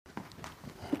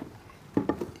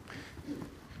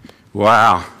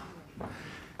Wow.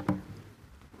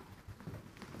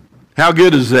 How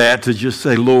good is that to just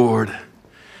say, Lord,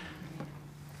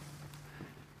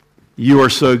 you are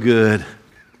so good.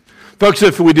 Folks,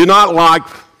 if we do not like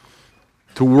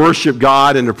to worship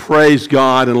God and to praise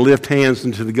God and lift hands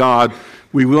unto the God,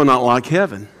 we will not like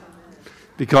heaven.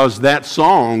 Because that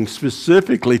song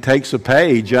specifically takes a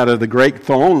page out of the great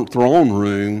throne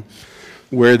room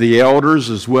where the elders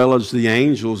as well as the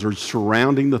angels are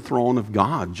surrounding the throne of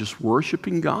God, just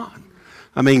worshiping God.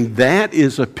 I mean, that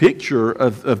is a picture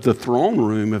of the throne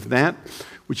room, of that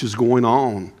which is going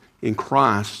on in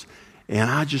Christ. And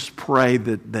I just pray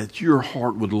that your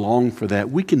heart would long for that.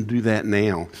 We can do that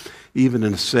now, even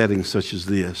in a setting such as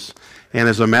this. And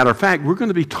as a matter of fact, we're going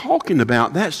to be talking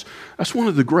about that's one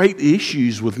of the great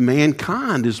issues with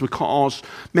mankind, is because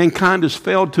mankind has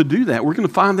failed to do that. We're going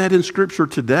to find that in Scripture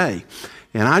today.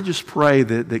 And I just pray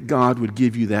that God would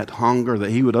give you that hunger,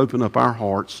 that He would open up our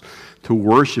hearts to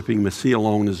worship Him as He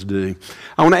alone is due.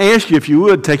 I want to ask you, if you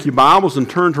would, take your Bibles and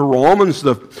turn to Romans,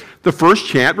 the first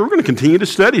chapter. We're going to continue to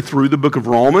study through the book of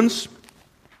Romans.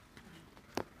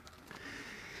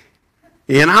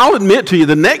 And I'll admit to you,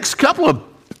 the next couple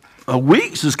of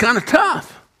weeks is kind of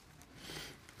tough.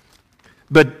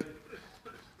 But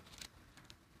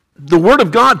the Word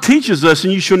of God teaches us,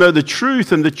 and you shall know the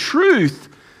truth, and the truth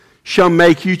shall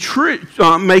make you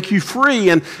free.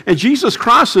 And Jesus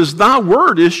Christ says, thy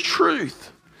word is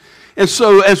truth. And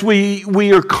so as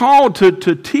we are called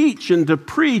to teach and to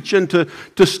preach and to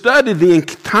study the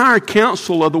entire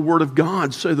counsel of the Word of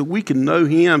God so that we can know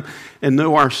Him and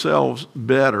know ourselves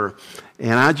better.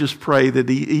 And I just pray that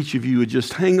each of you would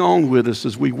just hang on with us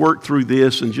as we work through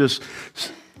this and just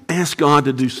ask God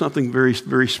to do something very,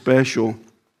 very special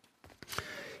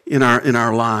in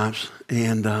our lives.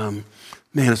 And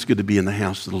man, it's good to be in the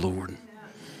house of the Lord.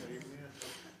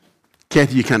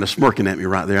 Kathy, you're kind of smirking at me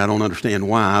right there. I don't understand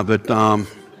why, but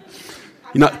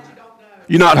you're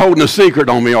not holding a secret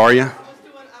on me, are you? I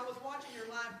was watching your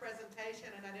live presentation,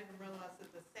 and I didn't realize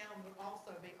that the sound would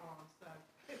also be on. So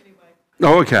anyway.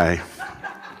 Oh, okay.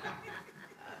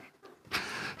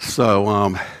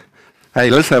 So, hey,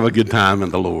 let's have a good time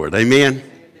in the Lord. Amen.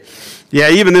 Yeah,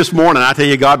 even this morning, I tell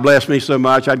you, God blessed me so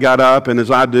much. I got up, and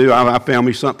as I do, I found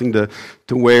me something to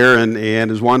wear. And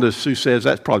as Wanda Sue says,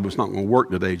 that's probably what's not going to work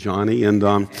today, Johnny. And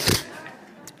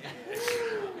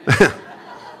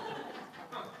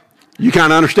you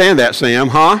kind of understand that, Sam,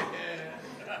 huh?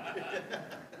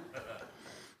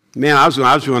 Man, I was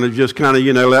going to just kind of,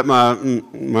 let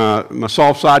my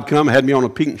soft side come. I had me on a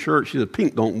pink shirt. She said,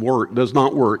 pink does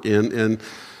not work in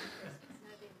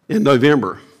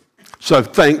November. So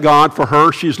thank God for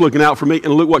her. She's looking out for me.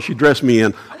 And look what she dressed me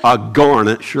in, a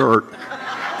garnet shirt.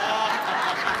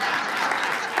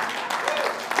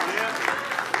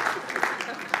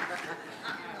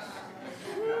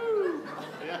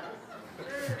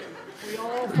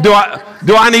 Do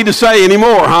I need to say any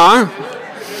more, huh?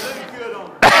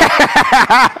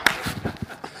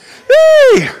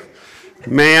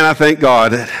 Man, I thank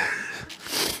God.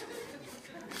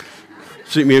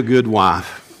 Sent me a good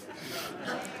wife.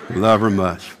 Love her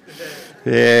much.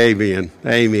 Amen.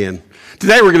 Amen.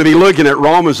 Today we're going to be looking at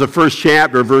Romans, the first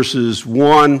chapter, verses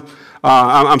 18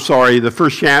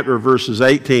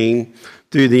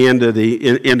 through the end of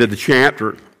the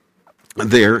chapter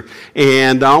there.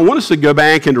 And I want us to go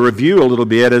back and to review a little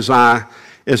bit as I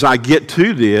get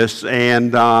to this,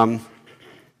 and that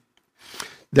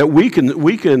we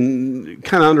can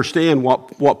kind of understand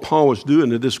what Paul was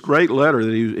doing in this great letter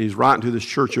that he's writing to this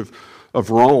church of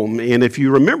Rome. And if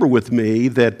you remember with me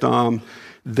that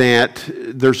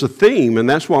there's a theme, and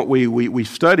that's what we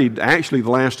studied actually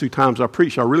the last two times I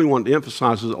preached. I really wanted to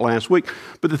emphasize it last week.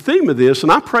 But the theme of this,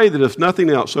 and I pray that if nothing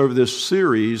else over this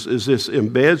series, is this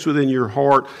embeds within your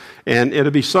heart, and it'll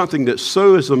be something that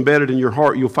so is embedded in your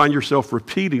heart, you'll find yourself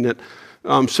repeating it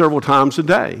several times a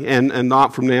day, and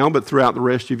not from now, but throughout the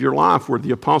rest of your life, where the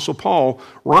Apostle Paul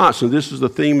writes, and this is the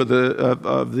theme of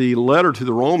the letter to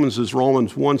the Romans, is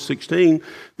Romans 1:16.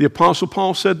 The Apostle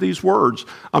Paul said these words,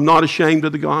 I'm not ashamed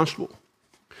of the gospel,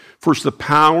 for it's the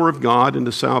power of God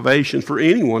into salvation for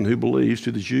anyone who believes,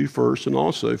 to the Jew first and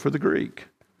also for the Greek.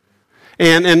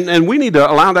 And we need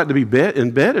to allow that to be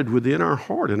embedded within our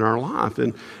heart, in our life.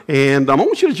 And I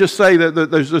want you to just say that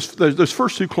those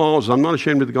first two clauses, I'm not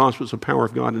ashamed of the gospel, it's the power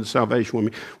of God into salvation with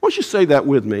me. Why don't you say that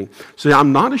with me? Say,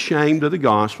 I'm not ashamed of the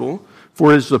gospel,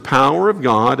 for it is the power of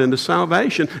God into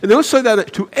salvation. And then let's say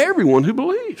that to everyone who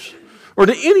believes, or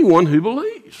to anyone who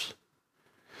believes.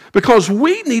 Because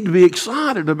we need to be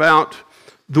excited about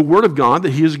the Word of God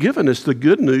that He has given us, the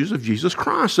good news of Jesus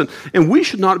Christ. And we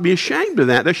should not be ashamed of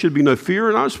that. There should be no fear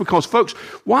in us because, folks,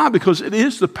 why? Because it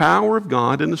is the power of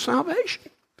God in the salvation.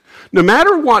 No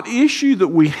matter what issue that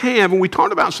we have, and we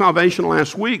talked about salvation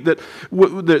last week, that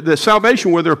the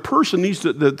salvation, whether a person needs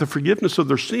the forgiveness of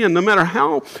their sin, no matter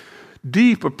how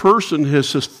deep a person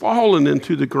has fallen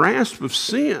into the grasp of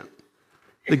sin,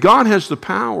 that God has the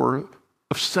power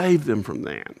of save them from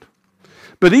that.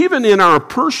 But even in our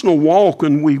personal walk,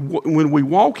 when we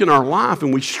walk in our life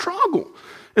and we struggle,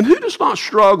 and who does not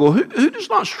struggle? Who does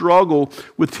not struggle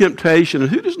with temptation? And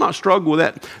who does not struggle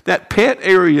with that pet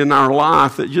area in our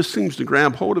life that just seems to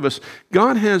grab hold of us?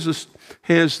 God has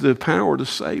the power to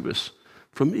save us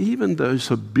from even those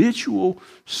habitual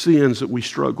sins that we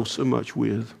struggle so much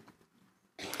with.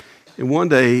 And one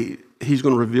day, He's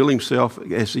going to reveal Himself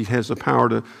as He has the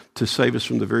power to save us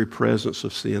from the very presence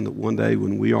of sin, that one day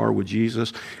when we are with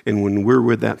Jesus and when we're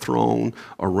with that throne,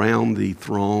 around the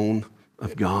throne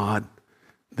of God,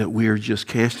 that we're just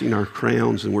casting our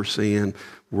crowns and we're saying,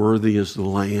 worthy is the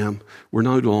Lamb. We're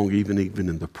no longer even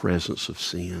in the presence of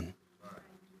sin.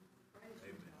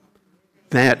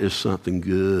 That is something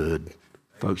good,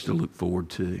 folks, to look forward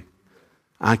to.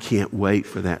 I can't wait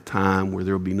for that time where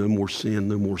there will be no more sin,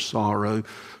 no more sorrow,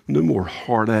 no more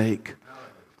heartache,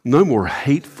 no more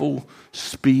hateful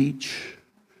speech.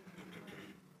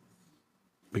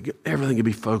 Everything will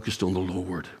be focused on the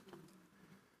Lord.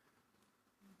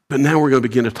 But now we're going to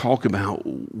begin to talk about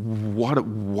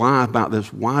why about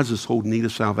this? Why is this whole need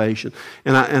of salvation?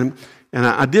 And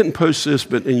I didn't post this,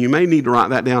 and you may need to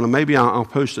write that down, and maybe I'll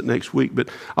post it next week. But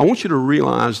I want you to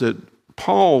realize that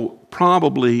Paul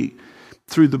probably,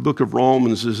 through the book of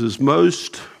Romans, is his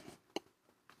most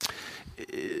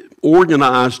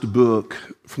organized book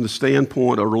from the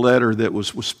standpoint of a letter that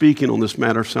was speaking on this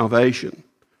matter of salvation.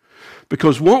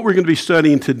 Because what we're going to be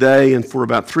studying today and for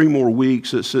about 3 more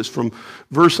weeks, it's from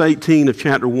verse 18 of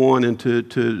chapter 1 into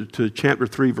to chapter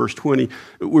 3, verse 20.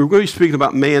 We're going to be speaking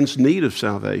about man's need of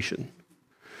salvation.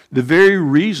 The very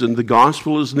reason the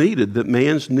gospel is needed, that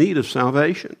man's need of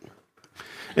salvation.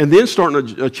 And then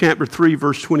starting at chapter 3,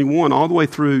 verse 21, all the way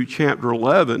through chapter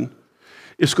 11,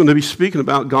 it's going to be speaking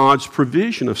about God's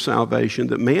provision of salvation,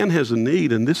 that man has a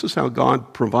need, and this is how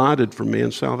God provided for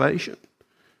man's salvation.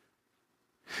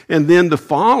 And then the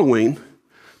following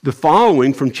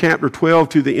from chapter 12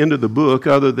 to the end of the book,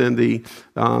 other than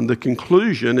the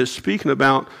conclusion, is speaking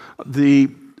about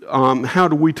how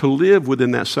do we to live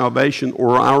within that salvation,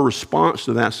 or our response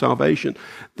to that salvation,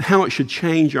 how it should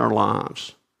change our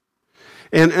lives.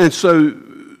 And so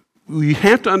we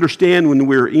have to understand when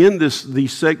we're in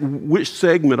which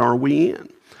segment are we in,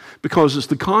 because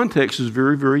the context is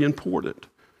very, very important.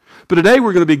 But today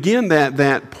we're going to begin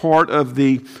that part of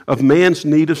man's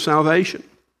need of salvation.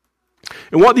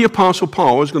 And what the Apostle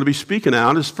Paul is going to be speaking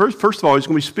out is, first of all, he's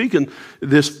going to be speaking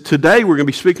this, today we're going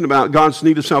to be speaking about God's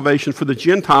need of salvation for the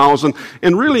Gentiles,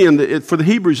 and really for the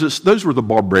Hebrews, those were the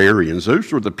barbarians.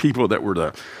 Those were the people that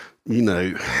were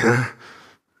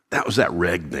that was that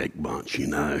redneck bunch,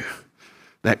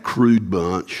 that crude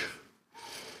bunch.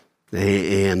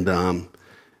 And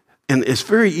it's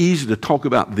very easy to talk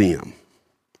about them.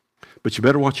 But you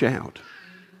better watch out,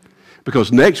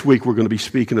 because next week we're going to be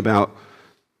speaking about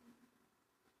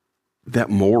that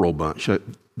moral bunch,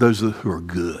 those who are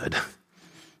good.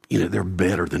 They're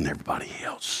better than everybody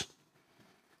else.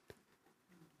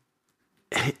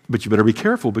 But you better be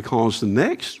careful, because the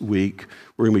next week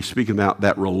we're going to be speaking about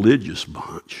that religious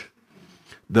bunch.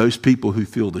 Those people who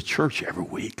fill the church every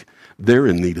week, they're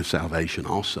in need of salvation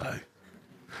also.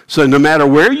 So no matter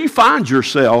where you find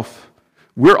yourself,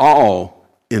 we're all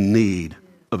in need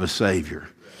of a Savior.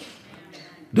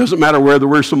 Doesn't matter whether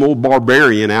we're some old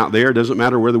barbarian out there. It doesn't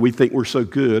matter whether we think we're so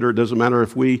good, or it doesn't matter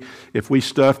if we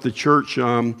stuff the church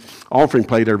offering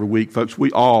plate every week. Folks,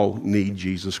 we all need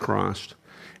Jesus Christ.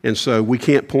 And so we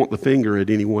can't point the finger at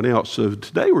anyone else. So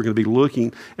today we're going to be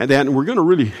looking at that, and we're going to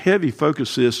really heavy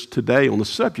focus this today on the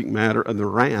subject matter of the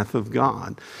wrath of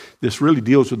God. This really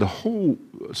deals with the whole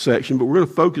section, but we're going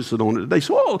to focus it on it today.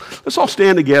 So let's all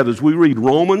stand together as we read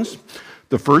Romans,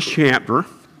 the first chapter.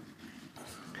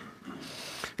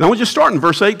 And I want you to start in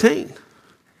verse 18.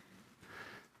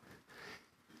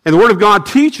 And the Word of God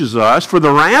teaches us, for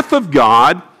the wrath of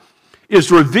God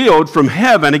is revealed from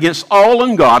heaven against all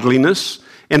ungodliness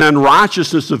and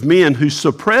unrighteousness of men who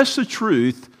suppress the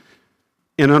truth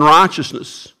in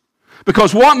unrighteousness.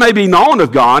 Because what may be known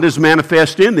of God is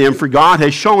manifest in them, for God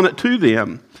has shown it to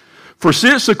them. For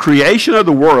since the creation of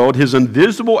the world, His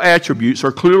invisible attributes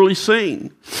are clearly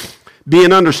seen,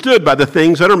 being understood by the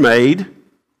things that are made,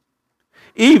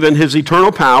 even His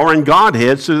eternal power and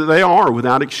Godhead, so that they are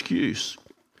without excuse.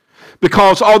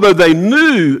 Because although they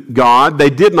knew God, they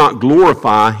did not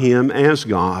glorify him as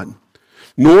God,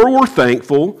 nor were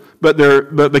thankful, but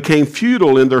became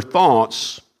futile in their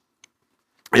thoughts,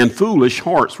 and foolish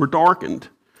hearts were darkened.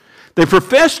 They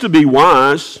professed to be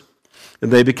wise,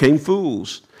 and they became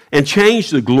fools, and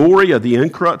changed the glory of the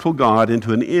incorruptible God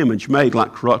into an image made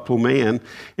like corruptible man,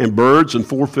 and birds, and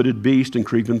four-footed beasts, and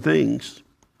creeping things.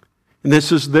 And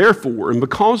this is therefore, and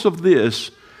because of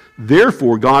this,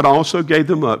 therefore God also gave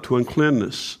them up to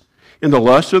uncleanness, in the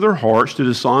lust of their hearts, to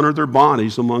dishonor their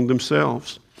bodies among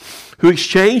themselves, who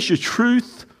exchanged the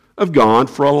truth of God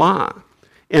for a lie,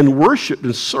 and worshipped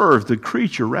and served the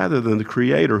creature rather than the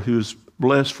Creator, who is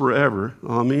blessed forever.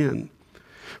 Amen.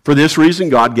 For this reason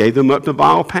God gave them up to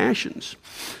vile passions.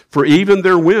 For even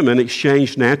their women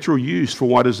exchanged natural use for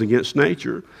what is against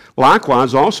nature.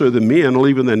 Likewise also the men,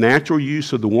 leaving the natural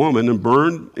use of the woman, and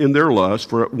burned in their lust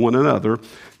for one another,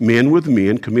 men with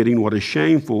men, committing what is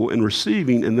shameful, and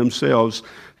receiving in themselves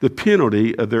the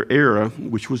penalty of their error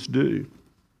which was due.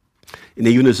 And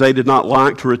even as they did not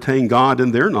like to retain God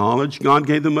in their knowledge, God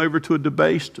gave them over to a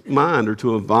debased mind, or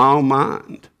to a vile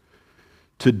mind,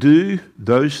 to do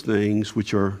those things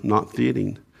which are not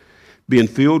fitting, being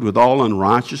filled with all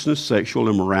unrighteousness, sexual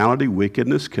immorality,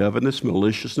 wickedness, covetousness,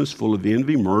 maliciousness, full of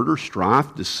envy, murder,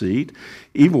 strife, deceit,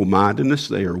 evil-mindedness.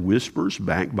 They are whisperers,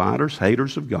 backbiters,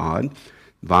 haters of God,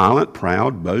 violent,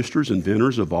 proud, boasters,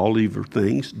 inventors of all evil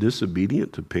things,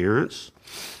 disobedient to parents.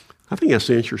 I think that's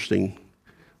interesting.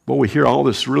 Boy, we hear all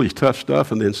this really tough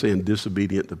stuff and then saying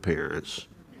disobedient to parents.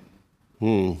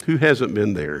 Who hasn't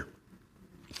been there?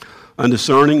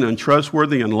 Undiscerning,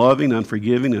 untrustworthy, unloving,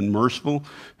 unforgiving, unmerciful,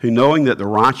 who knowing that the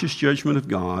righteous judgment of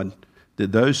God,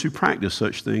 that those who practice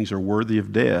such things are worthy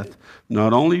of death,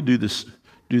 not only do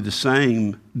the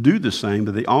same,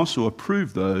 but they also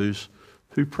approve those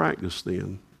who practice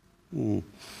them.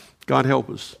 God help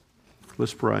us.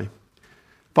 Let's pray.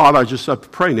 Father, I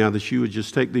pray now that you would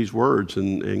just take these words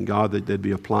and God, that they'd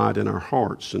be applied in our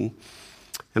hearts. And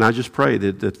I just pray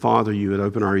that Father, you would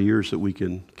open our ears that we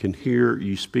can hear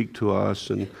you speak to us,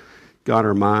 and God,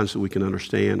 our minds that we can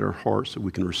understand, our hearts that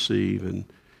we can receive, and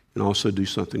also do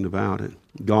something about it.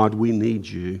 God, we need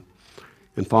you.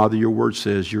 And Father, your word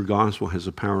says your gospel has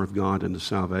the power of God unto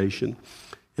salvation.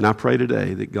 And I pray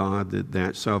today that God,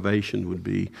 that salvation would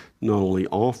be not only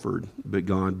offered, but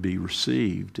God, be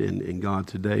received. And God,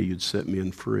 today you'd set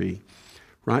men free.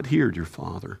 Right here, dear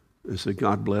Father. And so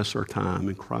God bless our time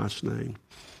in Christ's name.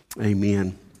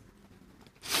 Amen.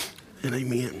 And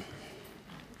amen.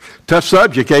 Tough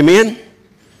subject, amen?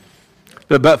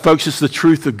 But folks, it's the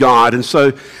truth of God. And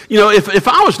so, if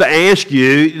I was to ask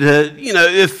you,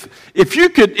 if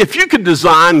you could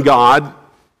design God,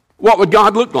 what would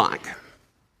God look like?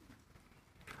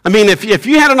 I mean, if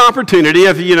you had an opportunity,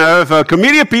 if a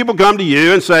committee of people come to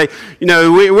you and say,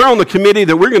 we're on the committee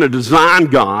that we're going to design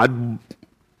God,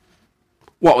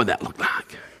 what would that look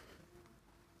like?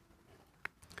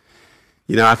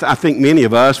 I think many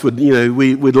of us would,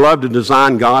 we'd love to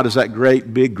design God as that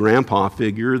great big grandpa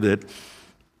figure that,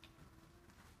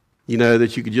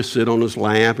 that you could just sit on his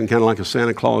lap and kind of like a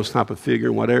Santa Claus type of figure,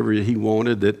 and whatever he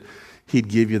wanted, that he'd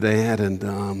give you that,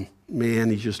 and man,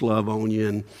 he'd just love on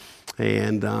you,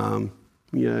 and kind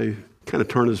of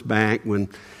turn his back when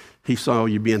he saw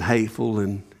you being hateful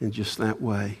and just that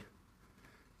way.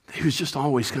 He was just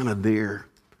always kind of there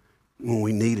when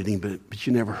we needed him, but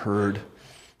you never heard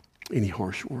any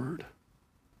harsh word.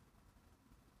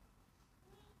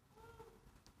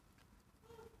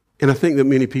 And I think that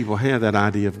many people have that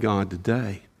idea of God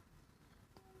today.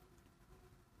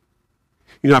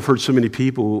 I've heard so many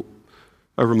people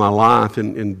over my life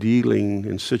in dealing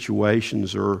in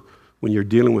situations, or when you're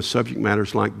dealing with subject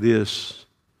matters like this,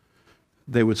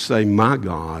 they would say, my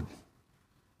God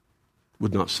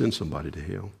would not send somebody to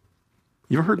hell.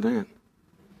 You ever heard that?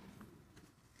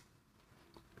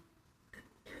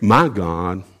 My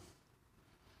God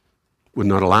would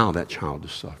not allow that child to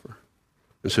suffer.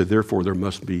 And so therefore there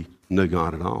must be no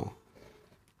God at all.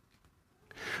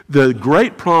 The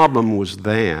great problem was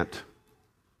that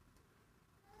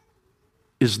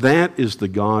is the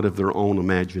God of their own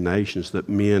imaginations that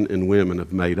men and women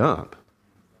have made up.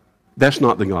 That's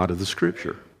not the God of the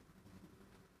Scripture.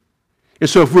 And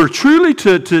so if we're truly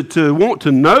to want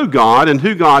to know God and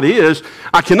who God is,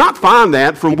 I cannot find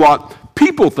that from what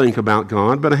people think about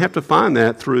God, but I have to find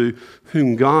that through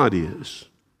whom God is.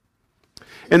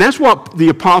 And that's what the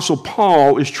Apostle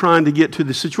Paul is trying to get to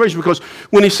the situation, because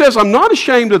when he says, I'm not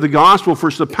ashamed of the gospel, for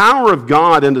it's the power of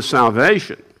God unto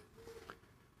salvation,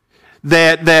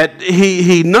 that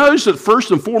he knows that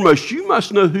first and foremost, you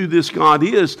must know who this God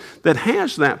is that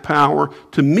has that power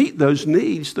to meet those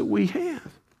needs that we have.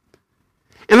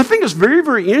 And I think it's very,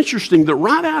 very interesting that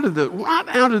right out of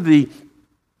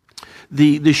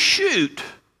the chute,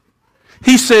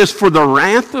 he says, for the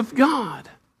wrath of God.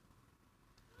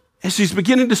 As he's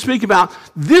beginning to speak about,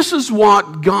 this is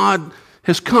what God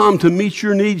has come to meet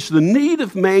your needs. The need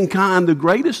of mankind, the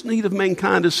greatest need of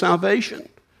mankind is salvation.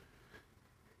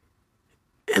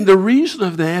 And the reason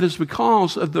of that is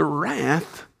because of the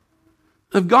wrath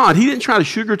of God. He didn't try to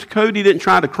sugarcoat. He didn't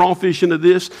try to crawfish into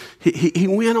this. He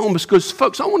went on because,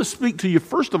 folks, I want to speak to you,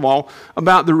 first of all,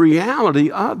 about the reality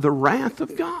of the wrath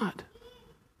of God.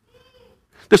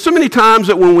 There's so many times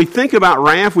that when we think about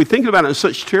wrath, we think about it in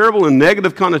such terrible and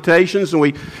negative connotations, and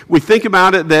we think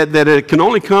about it that it can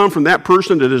only come from that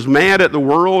person that is mad at the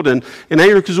world and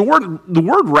angry, because the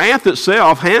word wrath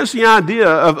itself has the idea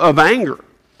of anger.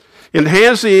 It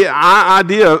has the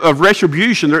idea of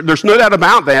retribution. There's no doubt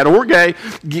about that. Orge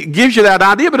gives you that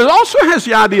idea, but it also has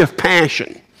the idea of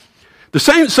passion. The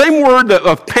same word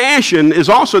of passion is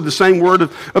also the same word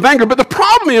of anger. But the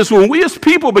problem is when we as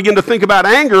people begin to think about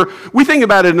anger, we think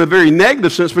about it in a very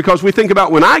negative sense, because we think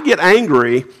about when I get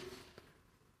angry,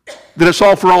 that it's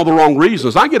all for all the wrong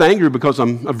reasons. I get angry because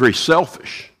I'm very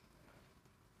selfish.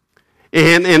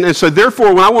 And so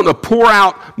therefore, when I want to pour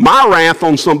out my wrath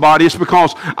on somebody, it's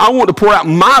because I want to pour out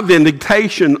my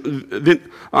vindication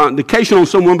on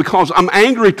someone, because I'm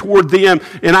angry toward them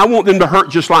and I want them to hurt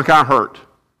just like I hurt.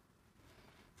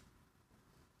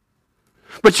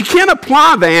 But you can't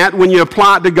apply that when you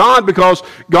apply it to God, because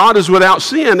God is without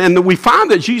sin. And we find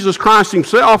that Jesus Christ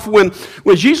himself, when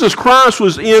Jesus Christ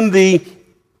was in the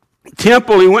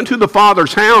temple, he went to the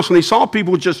Father's house and he saw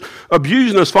people just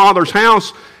abusing his Father's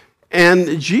house,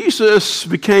 and Jesus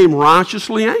became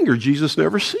righteously angry. Jesus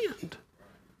never sinned.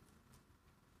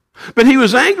 But he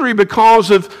was angry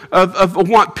because of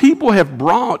what people have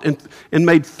brought and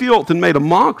made filth and made a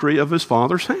mockery of his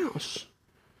Father's house.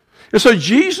 And so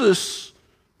Jesus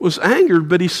was angered,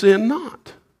 but he sinned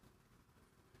not.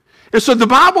 And so the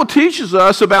Bible teaches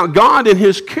us about God and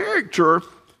his character.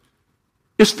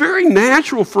 It's very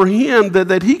natural for him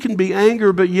that he can be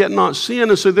angered but yet not sin.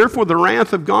 And so therefore the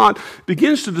wrath of God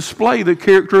begins to display the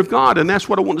character of God. And that's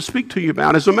what I want to speak to you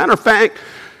about. As a matter of fact,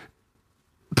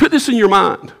 put this in your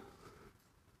mind.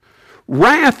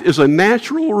 Wrath is a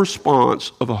natural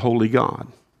response of a holy God.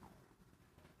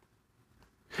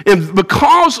 And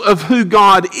because of who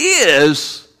God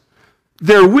is,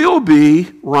 there will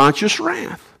be righteous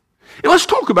wrath. And let's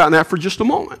talk about that for just a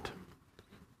moment.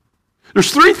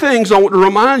 There's three things I want to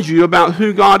remind you about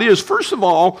who God is. First of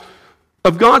all,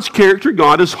 of God's character,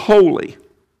 God is holy.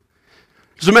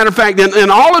 As a matter of fact, in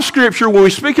all of Scripture, when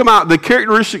we speak about the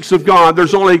characteristics of God,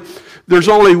 there's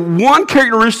only one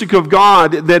characteristic of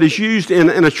God that is used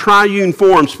in a triune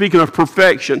form, speaking of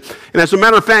perfection. And as a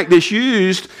matter of fact, it's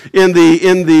used in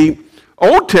the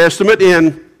Old Testament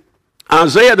in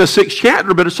Isaiah, the 6th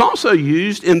chapter, but it's also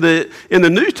used in the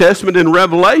New Testament in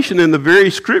Revelation, in the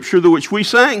very scripture which we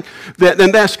sang,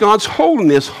 and that's God's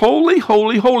holiness. Holy,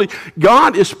 holy, holy.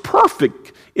 God is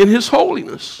perfect in his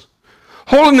holiness.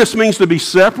 Holiness means to be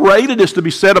separated, is to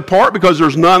be set apart, because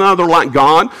there's none other like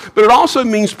God, but it also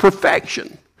means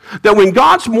perfection. That when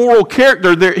God's moral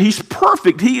character, he's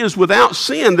perfect, he is without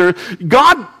sin.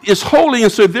 God is holy,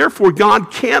 and so therefore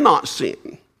God cannot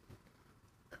sin.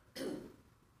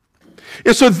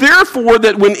 And so therefore,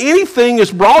 that when anything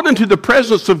is brought into the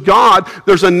presence of God,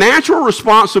 there's a natural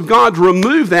response of God to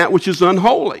remove that which is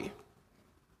unholy.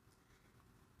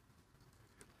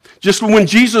 Just when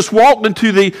Jesus walked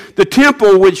into the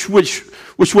temple, which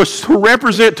was to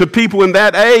represent to people in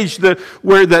that age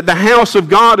where the house of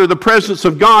God or the presence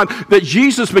of God, that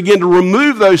Jesus began to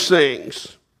remove those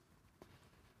things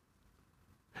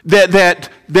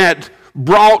that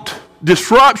brought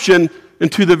disruption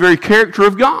into the very character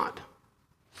of God.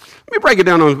 Let me break it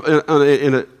down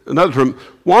in another term.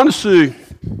 Wanda Sue,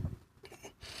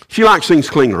 she likes things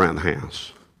clean around the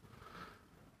house.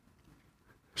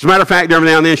 As a matter of fact, every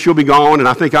now and then she'll be gone, and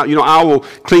I think I will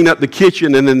clean up the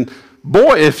kitchen, and then,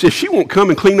 boy, if she won't come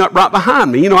and clean up right behind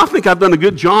me, I think I've done a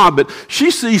good job, but she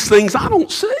sees things I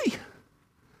don't see.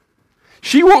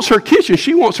 She wants her kitchen,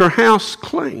 she wants her house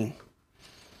clean.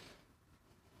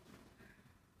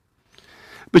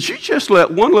 But you just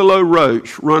let one little old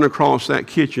roach run across that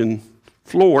kitchen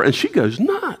floor, and she goes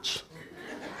nuts.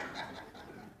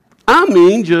 I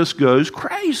mean, just goes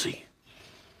crazy.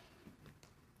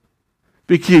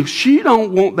 Because she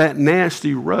don't want that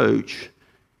nasty roach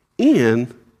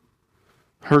in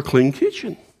her clean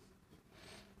kitchen.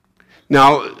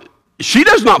 Now, she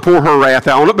does not pour her wrath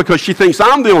out on it because she thinks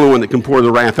I'm the only one that can pour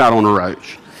the wrath out on a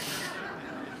roach.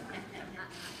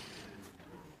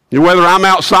 Whether I'm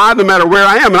outside, no matter where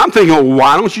I am, and I'm thinking, oh,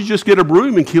 why don't you just get a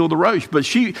broom and kill the roach? But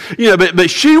she, but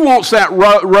she wants that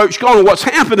roach gone. And what's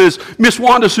happened is Miss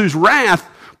Wanda Sue's wrath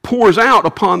pours out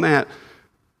upon that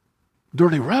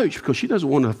dirty roach because she doesn't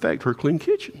want to affect her clean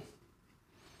kitchen.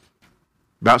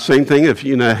 About the same thing if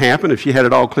happened if she had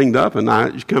it all cleaned up and I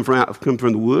just come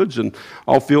from the woods and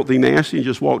all filthy nasty and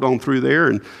just walked on through there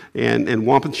and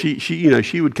whomping,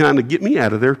 she would kind of get me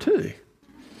out of there too.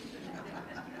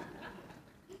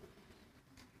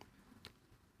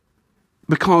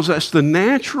 Because that's the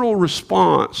natural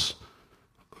response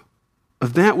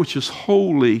of that which is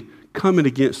holy coming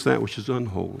against that which is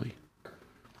unholy.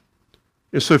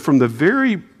 And so from the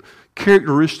very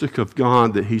characteristic of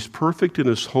God that he's perfect in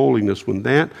his holiness, when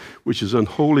that which is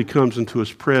unholy comes into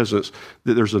his presence,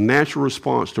 that there's a natural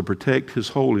response to protect his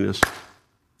holiness,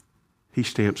 he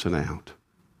stamps it out.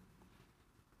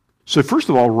 So first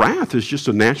of all, wrath is just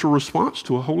a natural response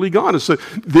to a holy God. And so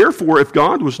therefore, if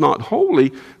God was not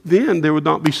holy, then there would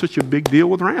not be such a big deal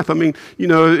with wrath. I mean,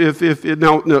 now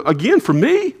again, for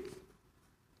me,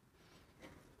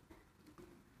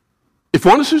 if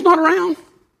one is who's not around,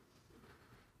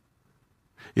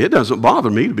 it doesn't bother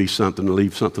me to leave something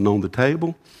on the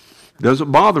table. It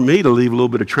doesn't bother me to leave a little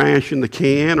bit of trash in the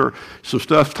can or some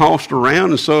stuff tossed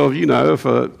around. And so, if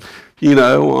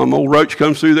old roach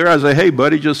comes through there, I say, hey,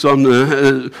 buddy, just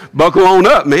buckle on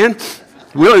up, man.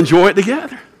 We'll enjoy it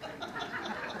together.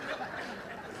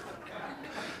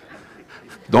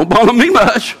 Don't bother me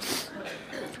much.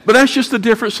 But that's just the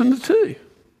difference in the two.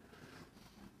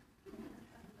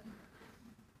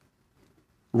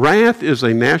 Wrath is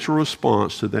a natural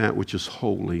response to that which is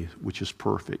holy, which is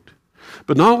perfect.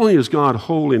 But not only is God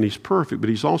holy and he's perfect, but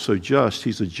he's also just.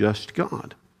 He's a just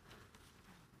God.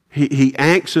 He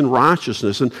acts in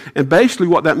righteousness. And basically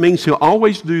what that means, he'll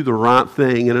always do the right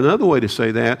thing. And another way to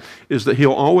say that is that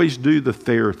he'll always do the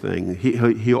fair thing.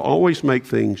 He'll always make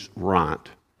things right.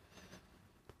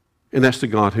 And that's the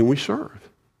God whom we serve.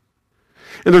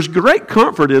 And there's great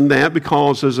comfort in that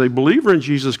because as a believer in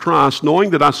Jesus Christ,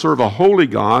 knowing that I serve a holy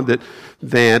God, that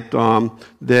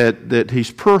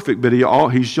he's perfect, but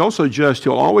he's also just,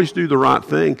 he'll always do the right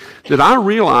thing, that I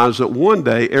realize that one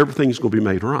day everything's going to be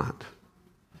made right.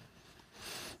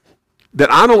 That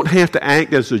I don't have to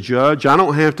act as a judge. I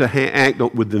don't have to act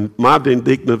with my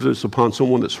vindictiveness upon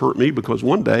someone that's hurt me because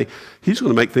one day he's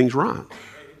going to make things right.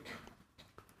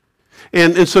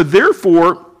 And so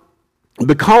therefore,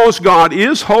 because God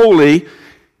is holy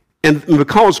and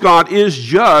because God is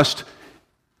just,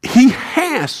 he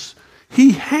has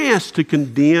to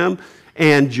condemn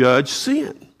and judge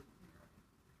sin.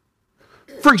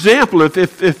 For example,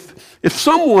 if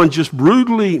someone just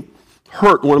brutally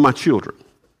hurt one of my children,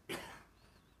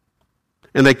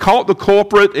 and they caught the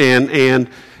culprit and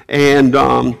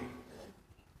they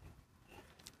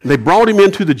brought him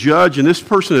into the judge, and this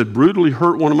person had brutally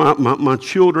hurt one of my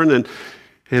children,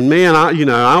 and man,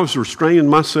 I was restraining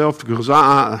myself because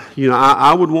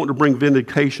I would want to bring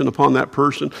vindication upon that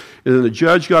person. And then the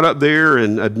judge got up there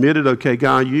and admitted, okay,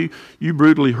 guy, you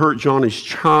brutally hurt Johnny's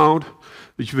child,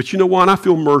 but you know what? I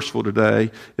feel merciful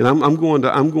today, and I'm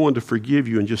going to forgive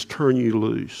you and just turn you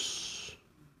loose.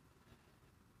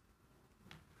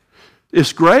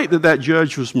 It's great that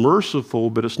judge was merciful,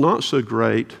 but it's not so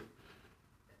great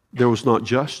there was not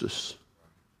justice.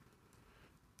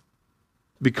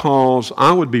 Because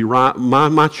I would be right,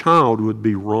 my child would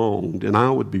be wronged, and I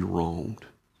would be wronged.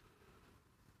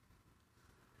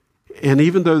 And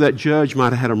even though that judge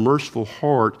might have had a merciful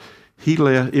heart,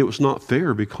 it was not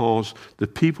fair because the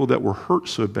people that were hurt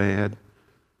so bad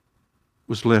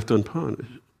was left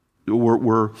unpunished.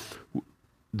 The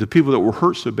people that were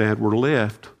hurt so bad were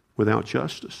left without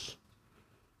justice.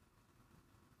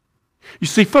 You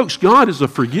see, folks, God is a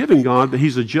forgiving God, but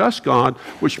he's a just God,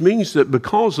 which means that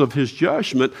because of his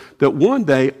judgment, that one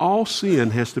day all sin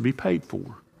has to be paid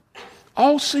for.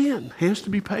 All sin has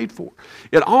to be paid for.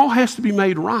 It all has to be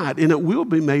made right, and it will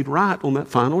be made right on that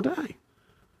final day.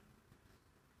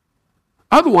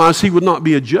 Otherwise, he would not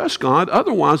be a just God.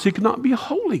 Otherwise, he could not be a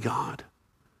holy God.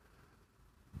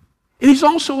 And he's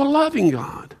also a loving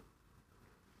God.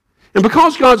 And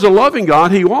because God's a loving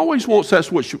God, he always wants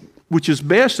that which is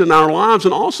best in our lives,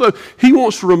 and also he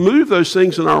wants to remove those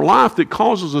things in our life that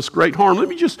causes us great harm. Let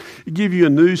me just give you a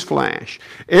news flash.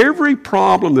 Every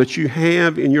problem that you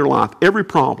have in your life, every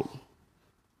problem,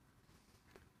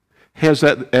 has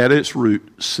at its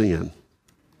root sin.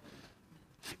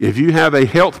 If you have a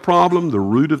health problem, the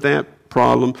root of that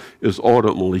problem is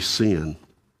ultimately sin.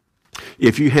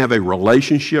 If you have a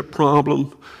relationship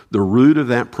problem, the root of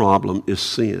that problem is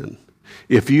sin.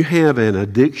 If you have an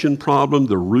addiction problem,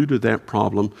 the root of that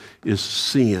problem is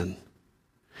sin.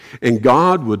 And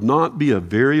God would not be a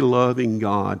very loving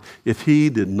God if he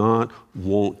did not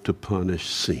want to punish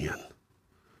sin.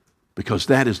 Because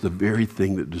that is the very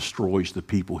thing that destroys the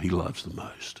people he loves the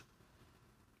most.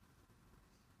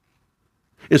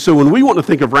 And so when we want to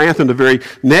think of wrath in a very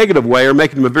negative way or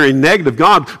making him a very negative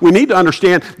God, we need to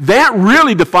understand that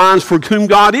really defines for whom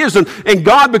God is. And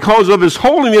God, because of his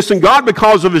holiness, and God,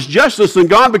 because of his justice, and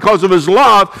God, because of his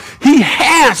love, he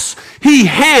has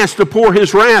to pour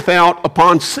his wrath out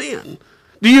upon sin.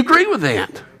 Do you agree with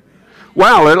that?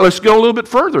 Wow, let's go a little bit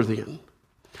further then.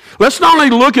 Let's not only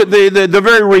look at the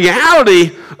very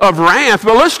reality of wrath,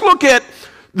 but let's look at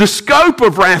the scope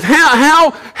of wrath.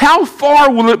 How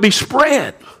far will it be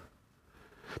spread?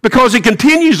 Because it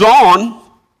continues on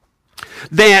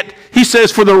that he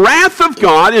says, for the wrath of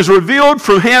God is revealed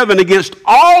from heaven against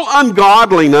all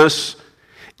ungodliness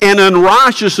and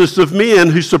unrighteousness of men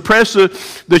who suppress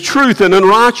the truth in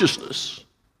unrighteousness.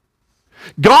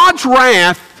 God's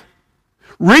wrath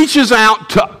reaches out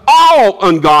to all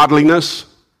ungodliness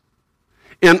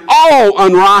and all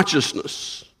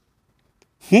unrighteousness.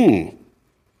 You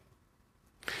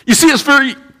see, it's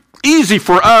very easy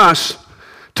for us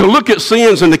to look at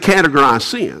sins and to categorize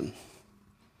sin.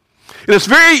 And it's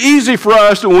very easy for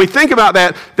us, when we think about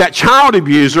that child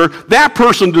abuser, that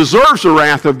person deserves the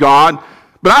wrath of God,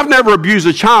 but I've never abused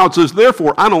a child, so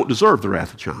therefore I don't deserve the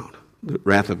wrath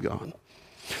of God.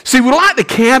 See, we like to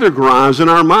categorize in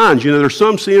our minds. You know, there's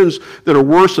some sins that are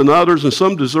worse than others, and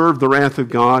some deserve the wrath of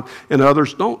God, and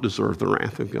others don't deserve the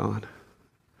wrath of God.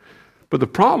 But the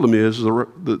problem is the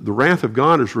wrath of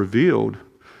God is revealed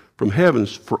from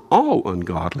heavens for all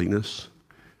ungodliness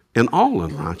and all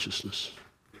unrighteousness.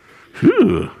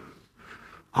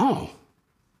 All.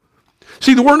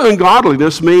 See, the word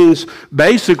ungodliness means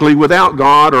basically without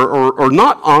God or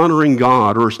not honoring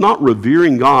God, or it's not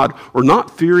revering God or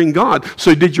not fearing God.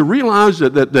 So did you realize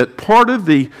that part of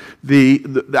the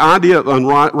idea of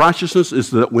unrighteousness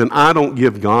is that when I don't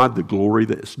give God the glory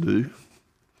that's due?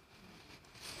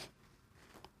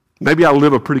 Maybe I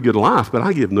live a pretty good life, but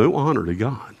I give no honor to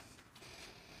God.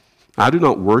 I do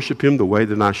not worship him the way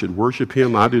that I should worship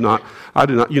him. I do not,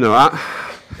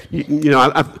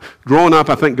 growing up,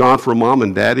 I thank God for a mom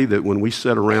and daddy that when we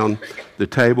sat around the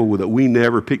table, that we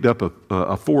never picked up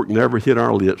a fork, never hit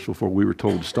our lips before we were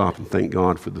told to stop and thank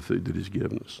God for the food that he's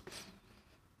given us.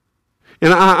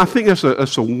 And I think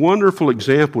that's a wonderful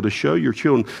example to show your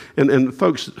children. And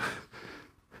folks,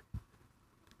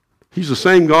 he's the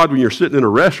same God when you're sitting in a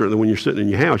restaurant than when you're sitting in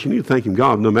your house. You need to thank him,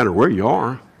 God, no matter where you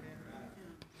are.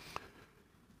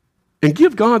 And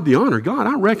give God the honor. God,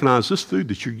 I recognize this food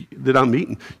that I'm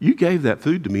eating. You gave that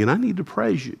food to me, and I need to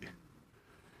praise you.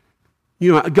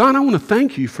 You know, God, I want to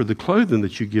thank you for the clothing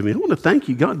that you give me. I want to thank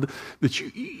you, God, that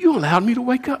you allowed me to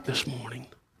wake up this morning.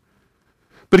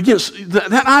 But against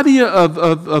that idea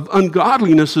of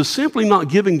ungodliness is simply not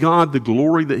giving God the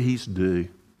glory that he's due.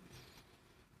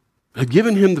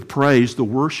 Giving him the praise, the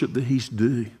worship that he's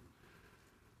due.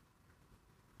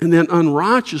 And then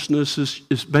unrighteousness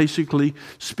is basically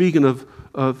speaking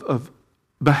of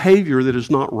behavior that is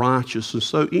not righteous. And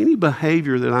so any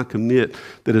behavior that I commit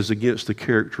that is against the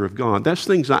character of God, that's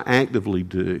things I actively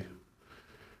do.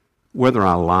 Whether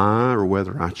I lie or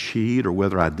whether I cheat or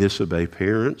whether I disobey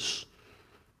parents,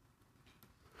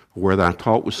 or whether I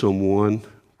talk with someone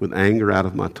with anger out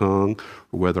of my tongue,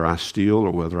 or whether I steal or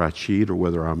whether I cheat or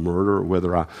whether I murder or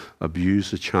whether I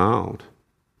abuse a child.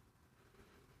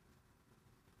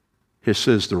 It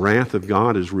says the wrath of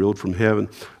God is revealed from heaven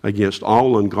against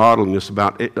all ungodliness,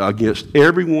 against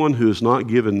everyone who has not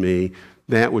given me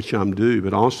that which I'm due,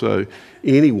 but also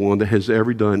anyone that has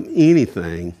ever done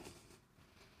anything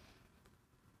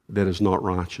that is not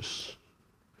righteous.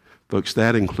 Folks,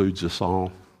 that includes us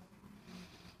all.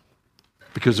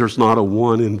 Because there's not a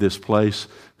one in this place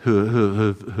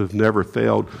who've never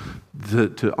failed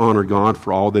to honor God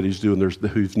for all that he's doing. There's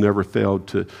who's never failed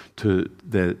to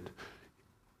that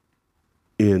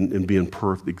in being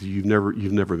perfect. You've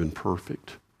never been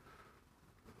perfect.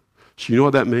 So you know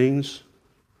what that means?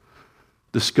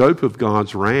 The scope of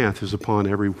God's wrath is upon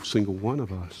every single one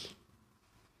of us.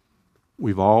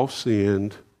 We've all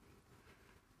sinned.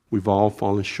 We've all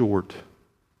fallen short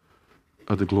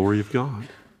of the glory of God.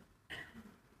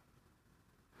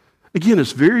 Again,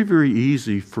 it's very, very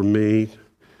easy for me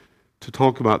to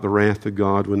talk about the wrath of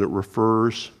God when it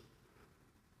refers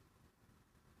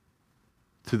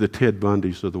to the Ted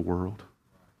Bundys of the world,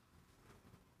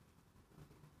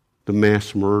 the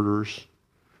mass murderers,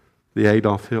 the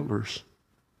Adolf Hitlers.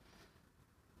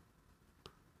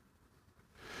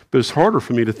 But it's harder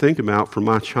for me to think about for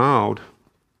my child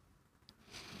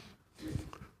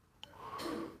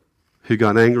who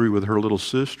got angry with her little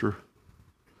sister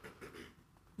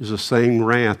is the same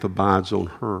wrath abides on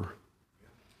her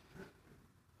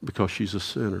because she's a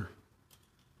sinner.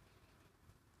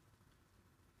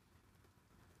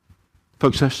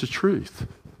 Folks, that's the truth.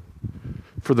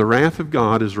 For the wrath of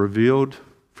God is revealed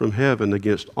from heaven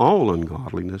against all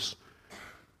ungodliness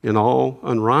and all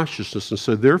unrighteousness. And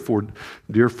so therefore,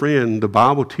 dear friend, the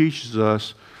Bible teaches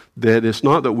us that it's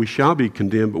not that we shall be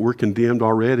condemned, but we're condemned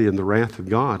already, and the wrath of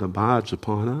God abides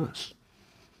upon us.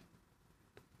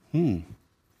 Man,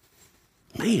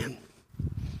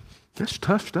 that's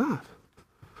tough stuff.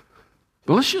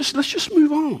 But let's just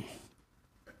move on.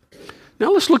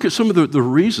 Now let's look at some of the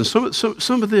reasons.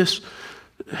 Some of this,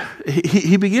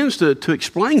 he begins to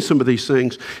explain some of these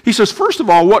things. He says, first of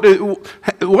all, what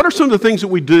are some of the things that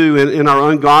we do in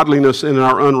our ungodliness and in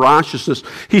our unrighteousness?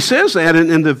 He says that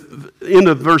in the end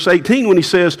of verse 18 when he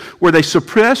says, where they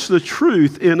suppress the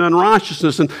truth in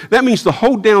unrighteousness. And that means to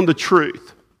hold down the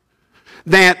truth.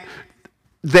 That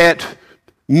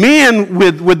men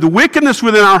with the wickedness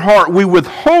within our heart, we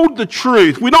withhold the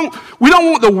truth. We don't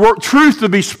want the truth to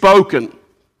be spoken.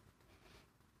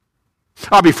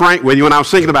 I'll be frank with you. When I was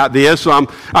thinking about this, I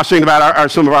was thinking about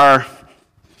some of our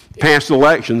past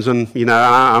elections, and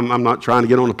I'm not trying to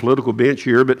get on the political bench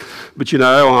here, but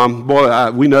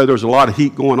we know there's a lot of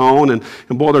heat going on, and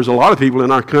boy, there's a lot of people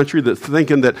in our country that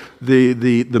thinking that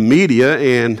the media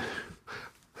and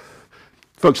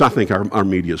folks, I think our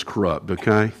media is corrupt.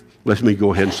 Okay. Let me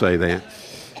go ahead and say that.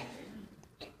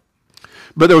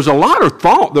 But there was a lot of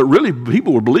thought that really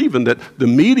people were believing that the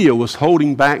media was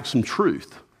holding back some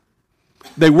truth.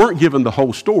 They weren't given the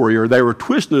whole story, or they were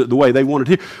twisting it the way they wanted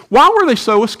to. Why were they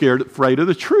so afraid of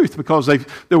the truth? Because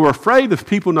they were afraid if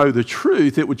people know the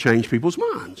truth, it would change people's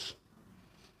minds.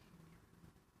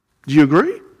 Do you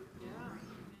agree? Yeah.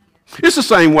 It's the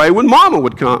same way when Mama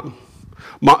would come.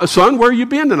 Son, where you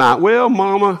been tonight? Well,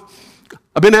 Mama,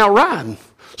 I've been out riding.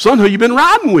 Son, who you been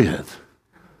riding with?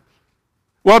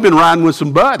 Well, I've been riding with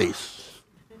some buddies.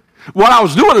 What I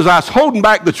was doing is I was holding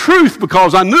back the truth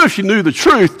because I knew if she knew the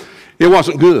truth, it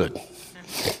wasn't good.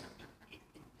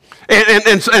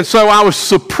 And so I was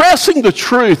suppressing the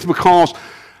truth because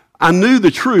I knew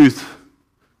the truth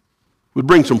would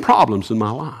bring some problems in my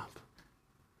life.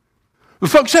 But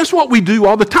folks, that's what we do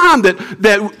all the time,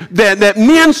 that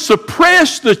men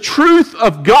suppress the truth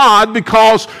of God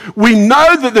because we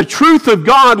know that the truth of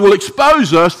God will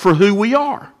expose us for who we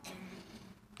are.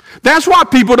 That's why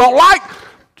people don't like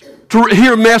to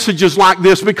hear messages like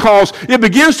this, because it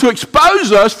begins to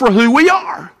expose us for who we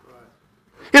are.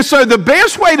 And so the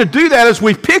best way to do that is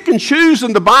we pick and choose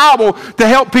in the Bible to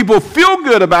help people feel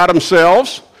good about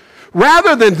themselves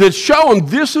rather than to show them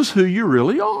this is who you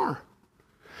really are.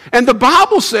 And the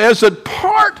Bible says that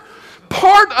part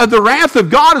of the wrath of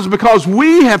God is because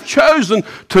we have chosen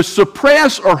to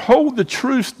suppress or hold the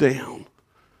truth down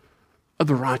of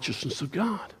the righteousness of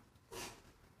God,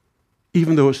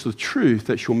 even though it's the truth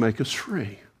that shall make us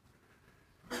free.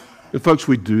 And folks,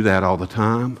 we do that all the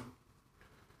time.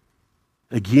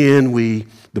 Again,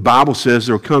 the Bible says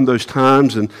there will come those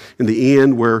times in the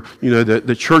end where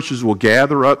the churches will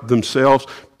gather up themselves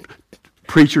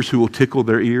preachers who will tickle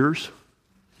their ears,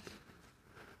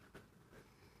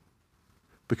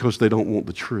 because they don't want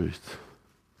the truth.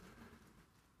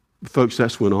 Folks,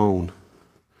 that's went on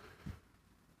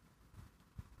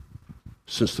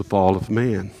since the fall of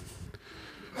man.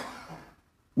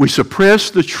 We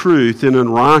suppress the truth in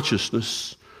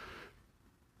unrighteousness,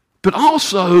 but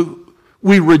also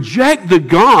we reject the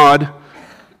God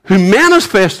who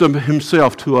manifested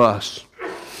himself to us.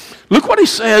 Look what he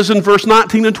says in verse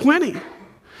 19 and 20.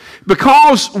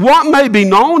 Because what may be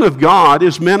known of God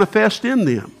is manifest in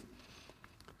them.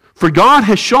 For God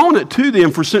has shown it to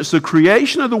them, for since the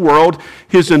creation of the world,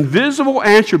 his invisible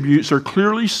attributes are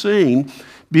clearly seen,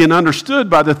 being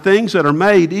understood by the things that are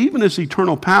made, even his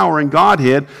eternal power and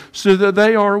Godhead, so that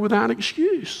they are without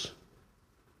excuse.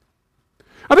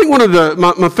 I think one of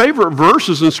my favorite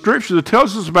verses in Scripture that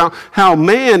tells us about how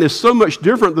man is so much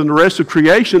different than the rest of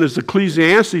creation is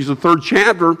Ecclesiastes, the 3rd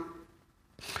chapter.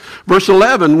 Verse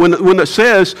 11, when it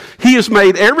says, he has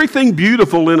made everything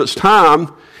beautiful in its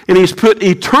time, and he's put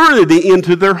eternity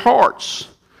into their hearts,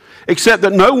 except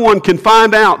that no one can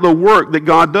find out the work that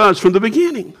God does from the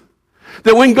beginning.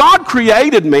 That when God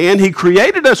created man, he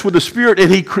created us with the Spirit,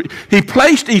 and he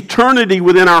placed eternity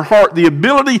within our heart, the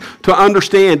ability to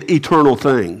understand eternal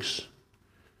things.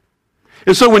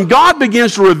 And so when God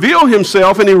begins to reveal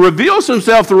himself, and he reveals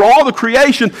himself through all the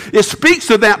creation, it speaks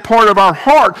to that part of our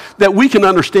heart that we can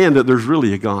understand that there's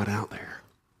really a God out there.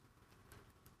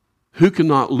 Who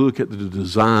cannot look at the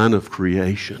design of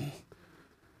creation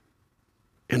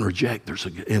and reject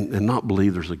and not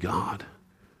believe there's a God?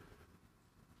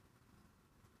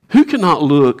 Who cannot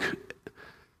look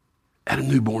at a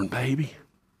newborn baby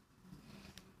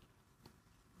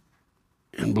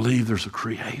and believe there's a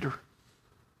creator?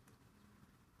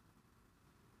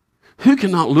 Who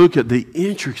cannot look at the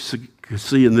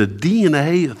intricacy and the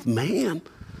DNA of man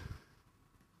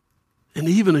and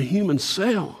even a human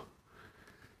cell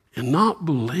and not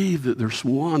believe that there's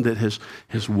one that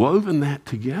has woven that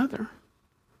together?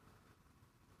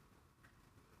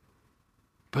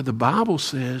 But the Bible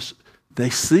says they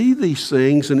see these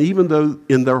things, and even though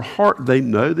in their heart they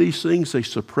know these things, they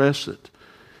suppress it.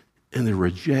 And they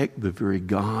reject the very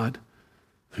God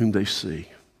whom they see.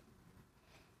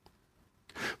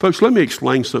 Folks, let me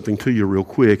explain something to you real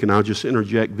quick, and I'll just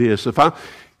interject this. If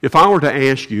I were to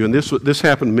ask you, and this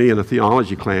happened to me in a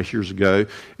theology class years ago,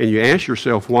 and you ask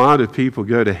yourself, why do people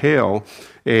go to hell?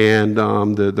 And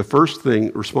the first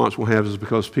response we'll have is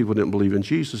because people didn't believe in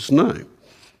Jesus. No.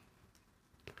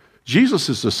 Jesus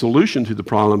is the solution to the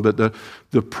problem, but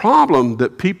the problem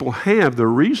that people have, the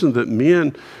reason that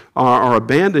men are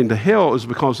abandoned to hell is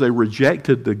because they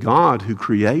rejected the God who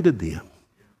created them.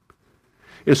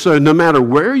 And so no matter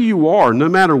where you are, no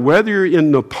matter whether you're in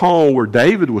Nepal where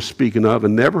David was speaking of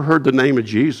and never heard the name of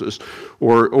Jesus,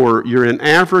 or you're in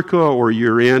Africa, or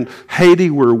you're in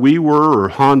Haiti where we were, or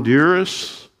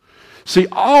Honduras, see,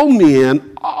 all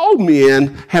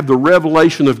men have the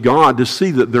revelation of God to see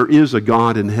that there is a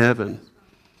God in heaven.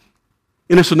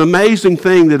 And it's an amazing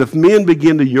thing that if men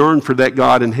begin to yearn for that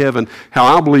God in heaven, how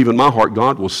I believe in my heart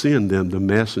God will send them the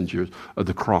messengers of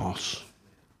the cross.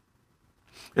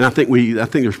 And I think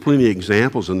there's plenty of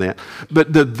examples in that.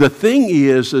 But the thing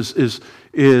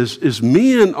is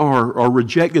men are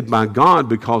rejected by God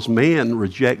because man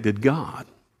rejected God.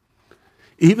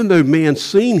 Even though man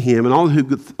seen him, and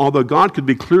although God could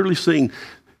be clearly seen,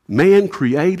 man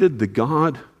created the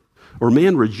God, or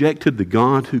man rejected the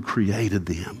God who created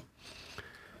them.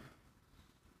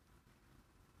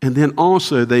 And then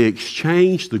also they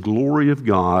exchanged the glory of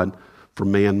God for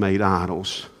man-made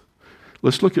idols.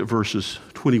 Let's look at verses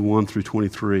 21 through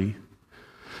 23.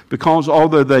 Because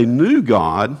although they knew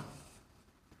God,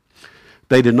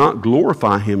 they did not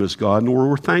glorify him as God, nor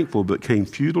were thankful, but became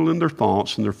futile in their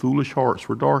thoughts, and their foolish hearts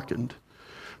were darkened.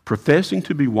 Professing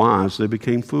to be wise, they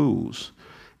became fools,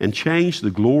 and changed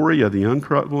the glory of the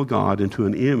uncorruptible God into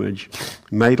an image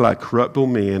made like corruptible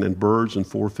man and birds and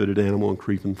four-footed animal and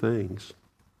creeping things.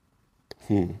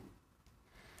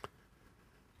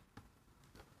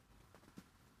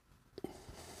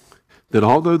 That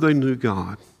although they knew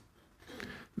God,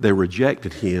 they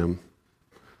rejected him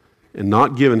and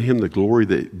not given him the glory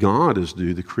that God is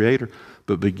due, the Creator,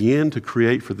 but began to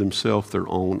create for themselves their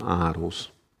own idols.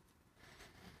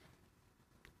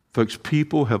 Folks,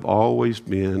 people have always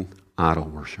been idol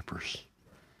worshipers.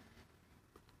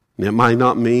 And it might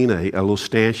not mean a little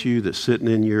statue that's sitting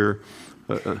in your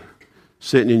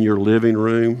living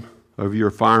room over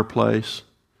your fireplace.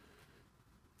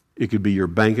 It could be your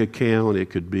bank account.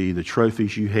 It could be the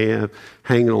trophies you have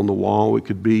hanging on the wall. It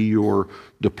could be your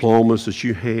diplomas that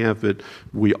you have. But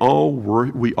we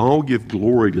all give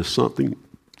glory to something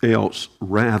else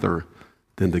rather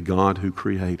than the God who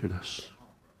created us.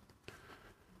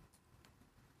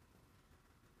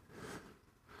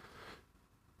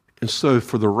 And so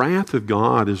for the wrath of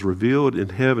God is revealed in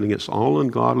heaven against all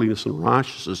ungodliness and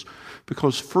righteousness,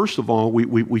 because first of all,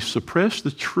 we suppress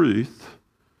the truth.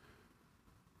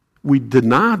 We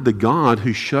denied the God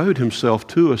who showed himself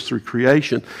to us through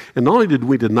creation. And not only did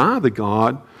we deny the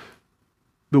God,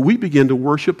 but we began to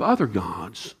worship other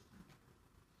gods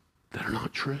that are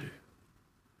not true.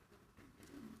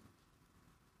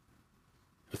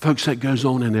 And folks, that goes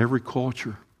on in every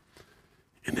culture,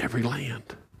 in every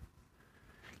land.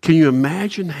 Can you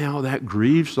imagine how that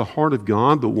grieves the heart of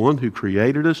God, the one who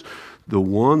created us, the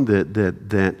one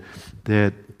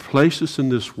that placed us in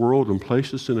this world and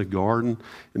placed us in a garden,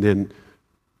 and then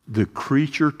the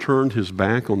creature turned his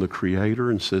back on the Creator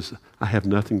and says, I have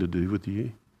nothing to do with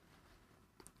you.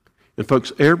 And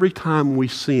folks, every time we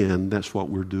sin, that's what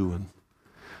we're doing.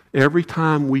 Every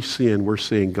time we sin, we're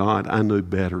saying, God, I know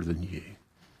better than you.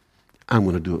 I'm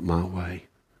going to do it my way.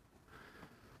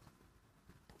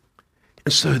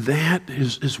 And so that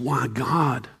is why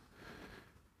God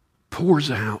pours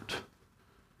out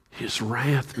his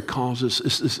wrath, because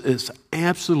it's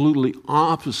absolutely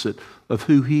opposite of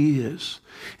who he is.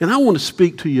 And I want to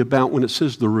speak to you about when it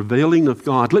says the revealing of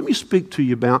God. Let me speak to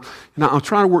you about, and I'll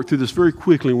try to work through this very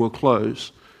quickly and we'll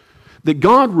close, that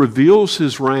God reveals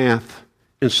his wrath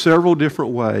in several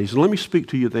different ways. And let me speak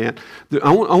to you that.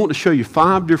 I want to show you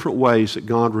 5 different ways that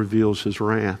God reveals his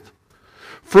wrath.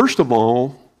 First of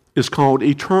all, is called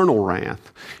eternal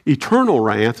wrath. Eternal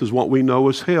wrath is what we know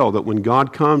as hell, that when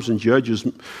God comes and judges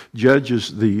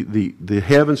the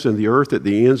heavens and the earth at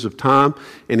the ends of time,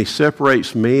 and he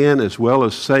separates man as well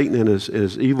as Satan and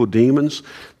his evil demons,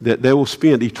 that they will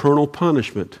spend eternal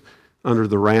punishment under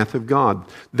the wrath of God.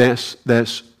 That's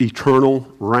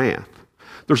eternal wrath.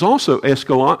 There's also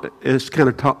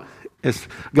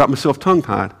got myself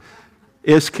tongue-tied.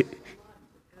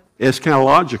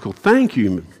 Eschatological. Thank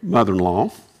you, mother-in-law.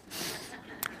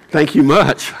 Thank you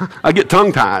much. I get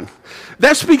tongue-tied.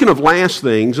 That's speaking of last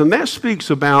things, and that speaks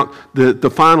about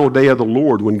the final day of the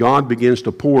Lord when God begins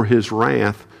to pour his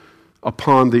wrath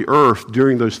upon the earth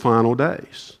during those final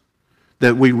days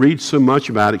that we read so much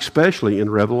about, especially in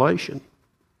Revelation.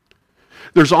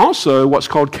 There's also what's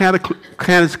called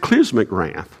cataclysmic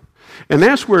wrath. And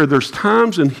that's where there's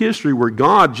times in history where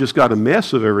God just got a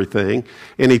mess of everything,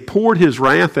 and he poured his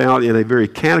wrath out in a very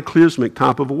cataclysmic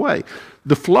type of a way.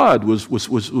 The flood was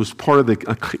part of the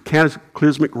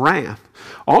cataclysmic wrath.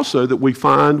 Also, that we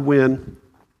find when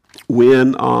the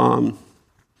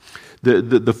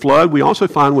flood, we also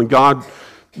find when God,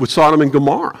 with Sodom and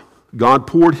Gomorrah, God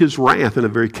poured his wrath in a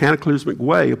very cataclysmic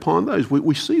way upon those.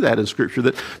 We see that in Scripture,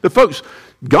 that folks,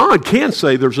 God can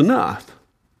say there's enough.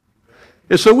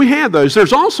 And so we have those.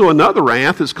 There's also another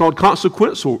wrath that's called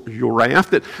consequential wrath.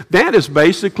 That is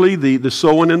basically the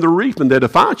sowing and the reaping. That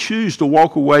if I choose to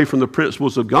walk away from the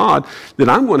principles of God, then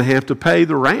I'm going to have to pay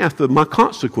the wrath of my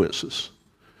consequences.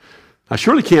 I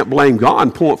surely can't blame God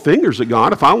and point fingers at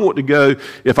God. If I want to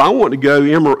go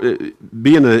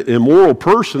being an immoral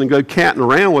person and go catting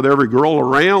around with every girl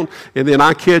around, and then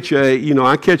I catch a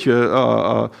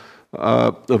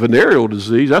venereal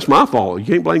disease, that's my fault. You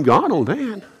can't blame God on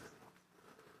that.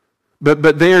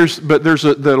 But there's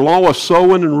the law of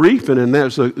sowing and reaping,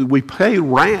 and we pay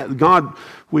wrath. God,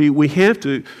 we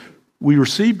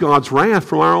receive God's wrath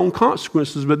from our own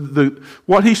consequences. But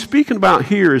what he's speaking about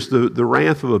here is the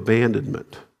wrath of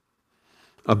abandonment.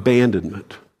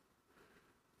 Abandonment.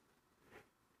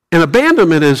 And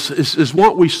abandonment is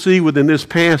what we see within this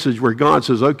passage where God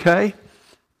says, okay,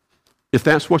 if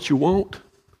that's what you want,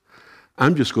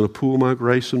 I'm just going to pull my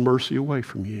grace and mercy away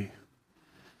from you.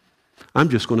 I'm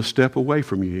just going to step away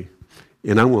from you,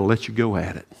 and I'm going to let you go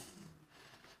at it.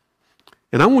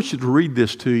 And I want you to read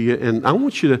this to you, and I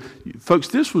want you to, folks,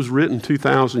 this was written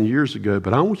 2,000 years ago,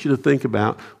 but I want you to think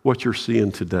about what you're seeing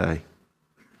today.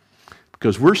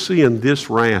 Because we're seeing this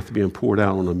wrath being poured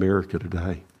out on America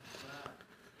today.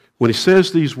 When he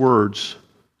says these words,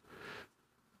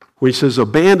 when he says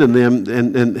abandon them,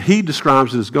 and he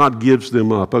describes it as God gives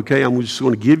them up. Okay, I'm just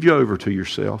going to give you over to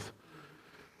yourself.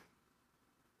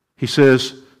 He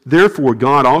says, therefore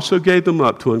God also gave them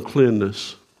up to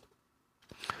uncleanness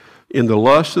in the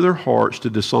lust of their hearts to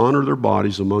dishonor their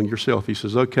bodies among yourself. He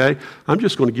says, okay, I'm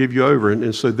just going to give you over.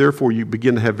 And so therefore you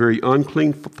begin to have very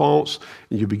unclean thoughts,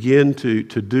 and you begin to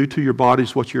do to your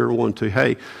bodies what you ever want to.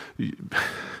 Hey,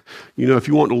 if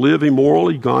you want to live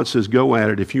immorally, God says go at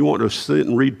it. If you want to sit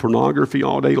and read pornography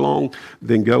all day long,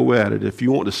 then go at it. If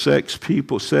you want to sex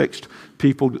people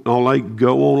all night,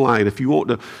 go online. If you want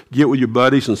to get with your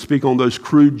buddies and speak on those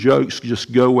crude jokes,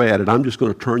 just go at it. I'm just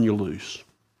going to turn you loose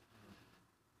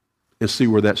and see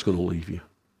where that's going to leave you.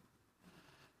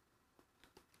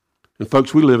 And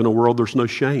folks, we live in a world there's no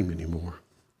shame anymore.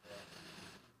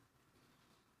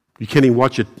 You can't even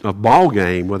watch a ball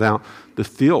game without the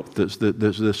filth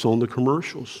that's on the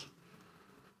commercials,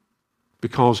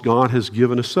 because God has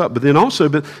given us up. But then also,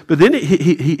 but then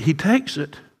he takes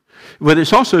it. But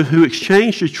it's also who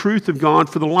exchanged the truth of God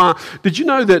for the lie. Did you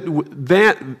know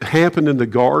that happened in the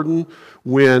garden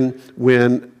when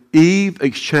Eve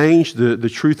exchanged the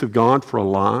truth of God for a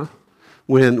lie?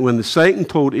 When Satan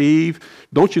told Eve,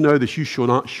 don't you know that you shall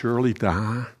not surely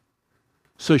die?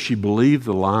 So she believed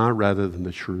the lie rather than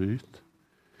the truth.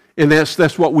 And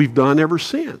that's what we've done ever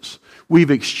since.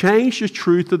 We've exchanged the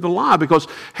truth of the lie, because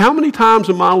how many times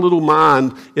in my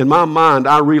mind,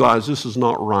 I realize this is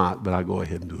not right, but I go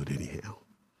ahead and do it anyhow.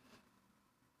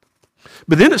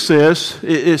 But then it says,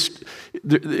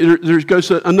 there goes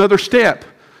another step.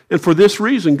 And for this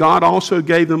reason, God also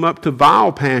gave them up to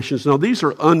vile passions. Now, these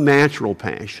are unnatural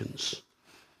passions,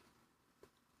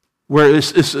 where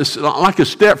it's like a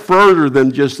step further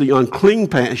than just the unclean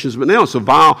passions, but now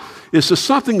it's just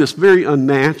something that's very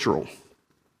unnatural.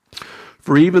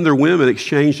 For even their women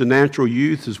exchanged the natural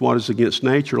youth as what is against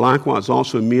nature. Likewise,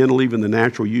 also men, leaving the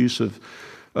natural use of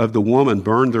the woman,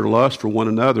 burned their lust for one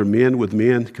another, men with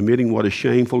men, committing what is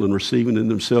shameful and receiving in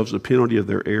themselves the penalty of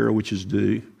their error which is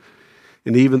due.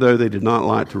 And even though they did not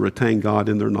like to retain God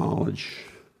in their knowledge.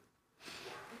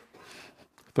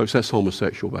 Folks, that's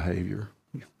homosexual behavior.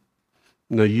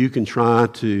 No, you can try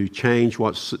to change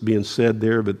what's being said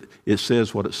there, but it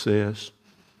says what it says.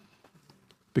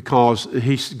 Because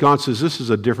God says this is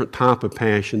a different type of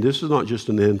passion. This is not just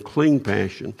an unclean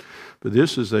passion, but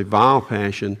this is a vile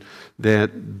passion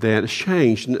that is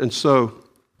changed. And so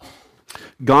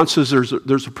God says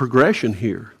there's a progression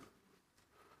here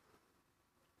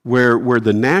where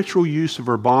the natural use of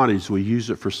our bodies, we use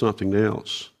it for something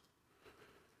else.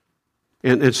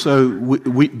 And so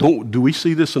do we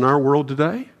see this in our world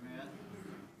today?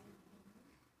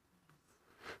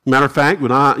 Matter of fact,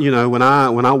 when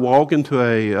I walk into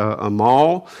a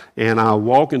mall and I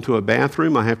walk into a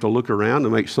bathroom, I have to look around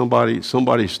to make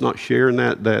somebody's not sharing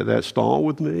that stall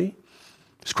with me.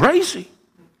 It's crazy.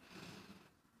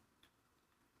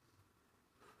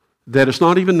 That it's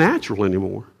not even natural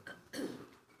anymore.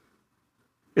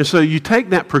 And so you take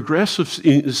that progressive,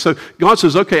 so God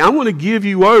says, okay, I'm going to give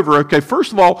you over. Okay,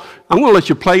 first of all, I'm going to let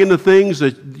you play into things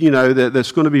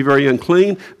that's going to be very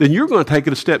unclean. Then you're going to take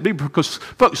it a step deeper because,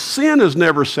 folks, sin is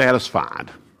never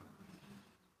satisfied.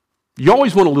 You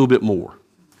always want a little bit more.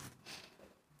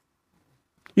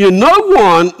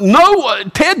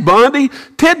 Ted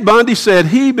Bundy said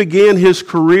he began his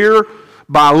career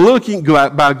by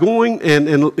going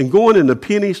into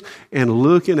Penny's and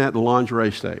looking at the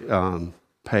lingerie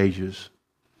pages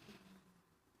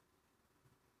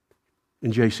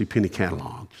in JCPenney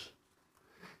catalogs.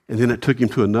 And then it took him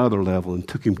to another level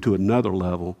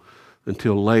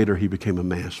until later he became a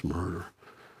mass murderer.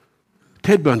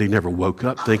 Ted Bundy never woke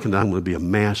up thinking that I'm going to be a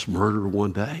mass murderer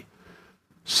one day.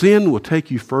 Sin will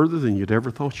take you further than you'd ever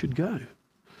thought you'd go.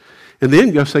 And then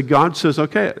God says,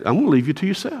 okay, I'm going to leave you to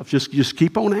yourself. Just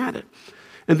keep on at it.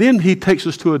 And then he takes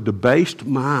us to a debased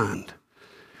mind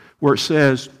where it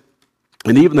says,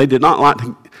 and even they did not like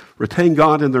to retain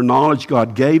God in their knowledge,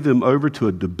 God gave them over to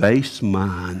a debased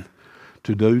mind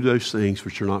to do those things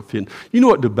which are not fit. You know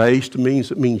what debased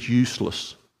means? It means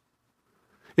useless.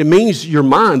 It means your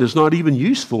mind is not even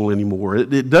useful anymore.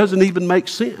 It doesn't even make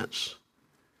sense.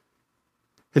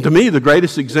 And to me, the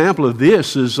greatest example of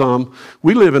this is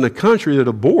we live in a country that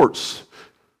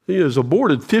has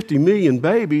aborted 50 million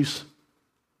babies,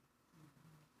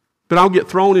 but I'll get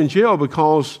thrown in jail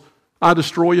because I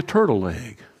destroy a turtle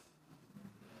leg.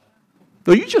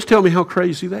 Now, you just tell me how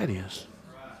crazy that is.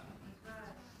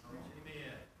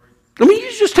 I mean,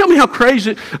 you just tell me how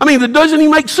crazy. That doesn't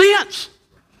even make sense.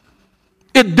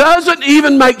 It doesn't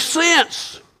even make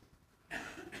sense.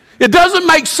 It doesn't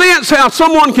make sense how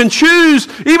someone can choose,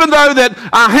 even though that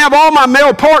I have all my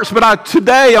male parts, but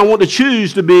today I want to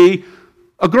choose to be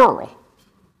a girl.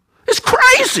 It's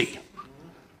crazy.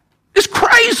 It's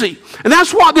crazy. And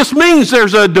that's what this means.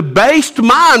 There's a debased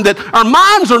mind that our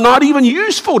minds are not even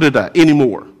useful today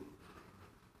anymore.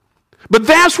 But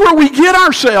that's where we get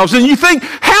ourselves. And you think,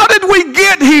 how did we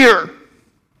get here?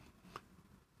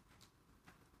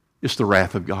 It's the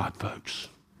wrath of God, folks.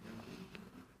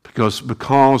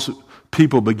 Because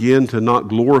people begin to not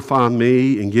glorify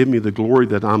me and give me the glory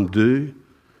that I'm due,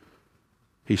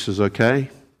 he says, okay,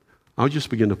 I'll just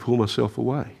begin to pull myself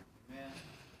away.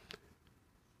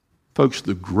 Folks,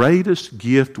 the greatest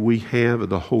gift we have of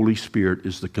the Holy Spirit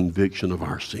is the conviction of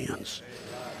our sins.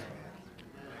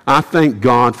 I thank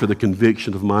God for the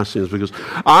conviction of my sins because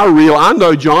I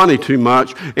know Johnny too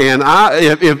much, and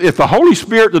if the Holy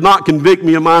Spirit did not convict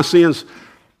me of my sins,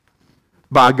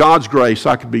 by God's grace,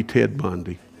 I could be Ted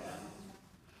Bundy.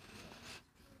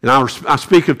 And I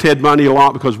speak of Ted Bundy a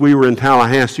lot because we were in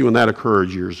Tallahassee when that occurred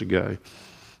years ago,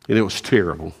 and it was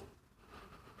terrible.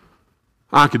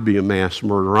 I could be a mass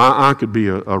murderer. I could be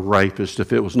a rapist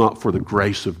if it was not for the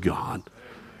grace of God.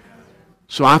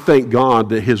 So I thank God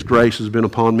that His grace has been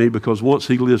upon me because once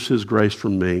He lifts His grace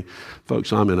from me,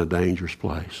 folks, I'm in a dangerous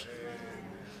place.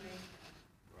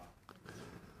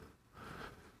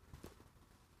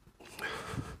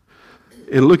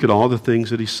 And look at all the things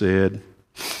that He said.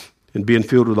 And being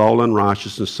filled with all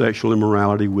unrighteousness, sexual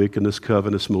immorality, wickedness,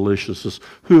 covetousness, maliciousness.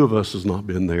 Who of us has not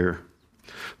been there?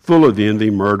 Full of envy,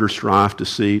 murder, strife,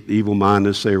 deceit,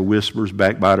 evil-mindedness. They are whisperers,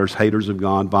 backbiters, haters of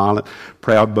God, violent,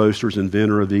 proud boasters,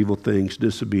 inventor of evil things,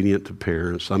 disobedient to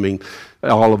parents.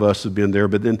 All of us have been there.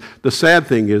 But then the sad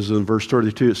thing is in verse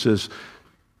 32 it says,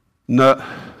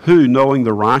 who, knowing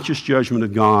the righteous judgment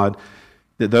of God,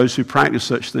 that those who practice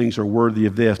such things are worthy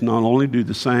of death, not only do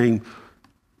the same,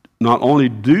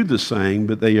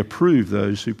 but they approve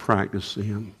those who practice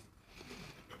them.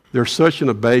 They're such an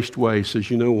abased way. He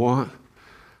says, you know what?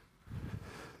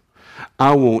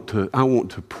 I want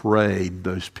to parade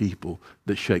those people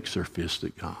that shakes their fist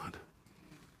at God.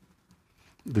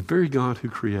 The very God who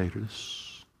created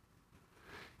us.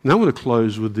 And I want to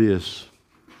close with this.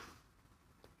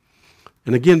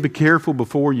 And again, be careful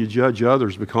before you judge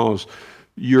others, because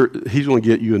he's going to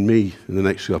get you and me in the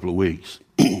next couple of weeks.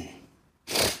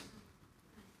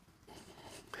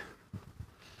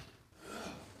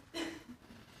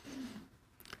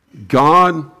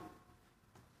 God's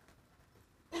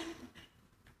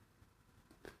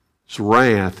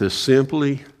wrath is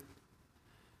simply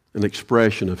an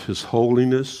expression of his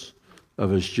holiness, of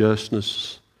his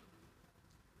justness,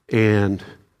 and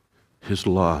his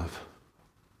love.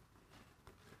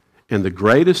 And the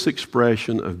greatest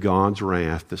expression of God's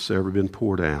wrath that's ever been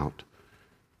poured out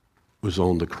was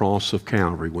on the cross of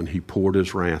Calvary, when he poured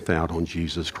his wrath out on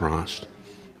Jesus Christ.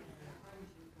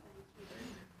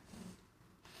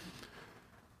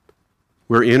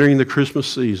 We're entering the Christmas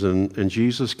season, and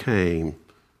Jesus came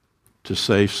to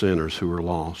save sinners who are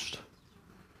lost.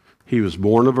 He was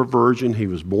born of a virgin. He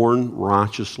was born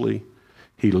righteously.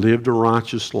 He lived a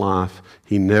righteous life.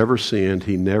 He never sinned.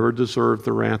 He never deserved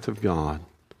the wrath of God.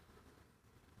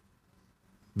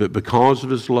 But because of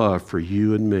his love for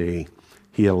you and me,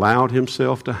 he allowed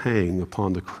himself to hang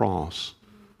upon the cross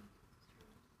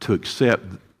to accept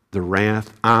the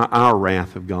wrath, our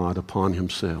wrath of God upon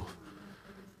himself.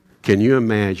 Can you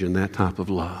imagine that type of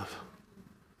love?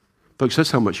 Folks,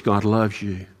 that's how much God loves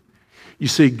you. You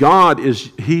see, God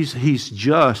he's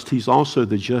just. He's also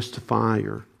the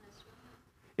justifier.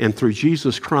 And through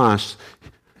Jesus Christ,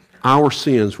 our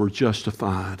sins were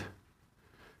justified.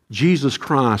 Jesus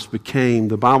Christ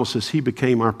the Bible says he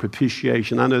became our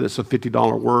propitiation. I know that's a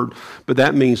 $50 word, but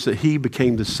that means that he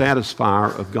became the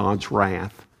satisfier of God's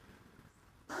wrath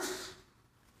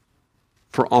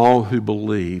for all who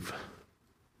believe.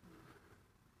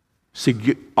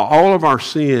 See, all of our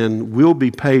sin will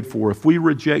be paid for. If we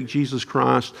reject Jesus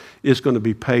Christ, it's going to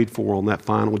be paid for on that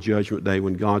final judgment day,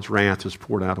 when God's wrath is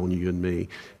poured out on you and me,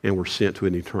 and we're sent to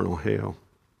an eternal hell.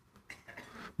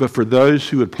 But for those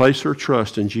who would place their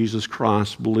trust in Jesus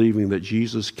Christ, believing that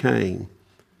Jesus came,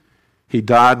 he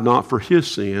died not for his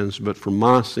sins, but for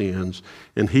my sins,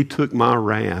 and he took my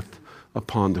wrath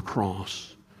upon the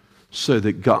cross, so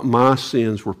that my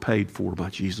sins were paid for by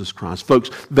Jesus Christ. Folks,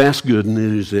 that's good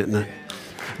news, isn't it?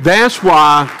 That's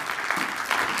why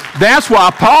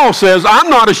Paul says, I'm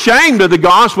not ashamed of the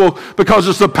gospel, because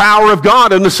it's the power of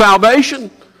God and the salvation.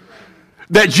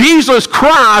 That Jesus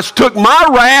Christ took my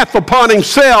wrath upon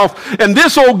himself, and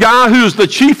this old guy who's the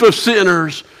chief of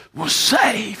sinners was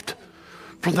saved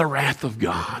from the wrath of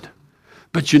God.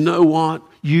 But you know what?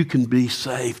 You can be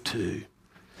saved too.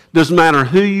 Doesn't matter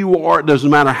who you are. It doesn't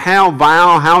matter how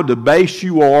vile, how debased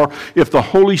you are. If the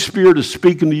Holy Spirit is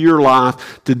speaking to your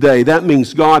life today, that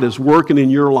means God is working in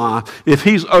your life. If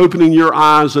he's opening your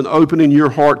eyes and opening your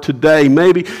heart today,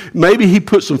 maybe he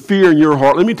put some fear in your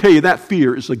heart. Let me tell you, that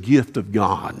fear is a gift of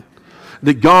God.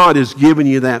 That God is giving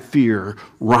you that fear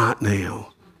right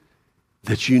now,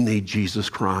 that you need Jesus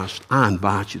Christ. I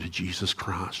invite you to Jesus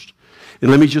Christ.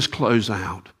 And let me just close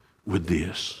out with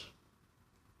this.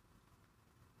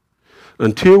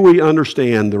 Until we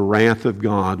understand the wrath of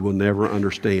God, we'll never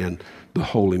understand the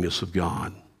holiness of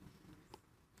God.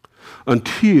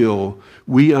 Until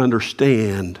we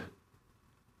understand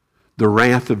the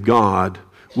wrath of God,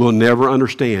 we'll never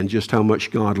understand just how much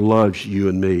God loves you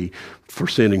and me for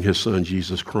sending his son,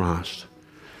 Jesus Christ.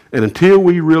 And until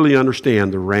we really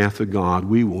understand the wrath of God,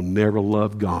 we will never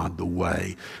love God the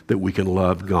way that we can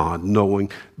love God,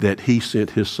 knowing that he sent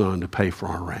his son to pay for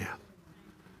our wrath.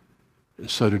 And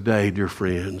so today, dear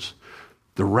friends,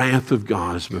 the wrath of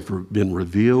God has been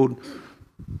revealed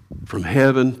from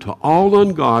heaven to all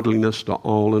ungodliness, to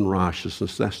all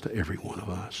unrighteousness. That's to every one of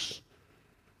us.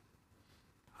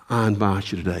 I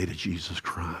invite you today to Jesus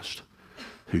Christ,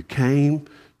 who came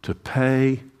to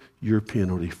pay your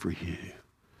penalty for you.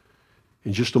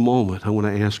 In just a moment, I want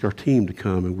to ask our team to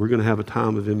come, and we're going to have a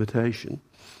time of invitation.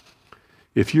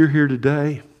 If you're here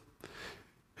today,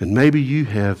 and maybe you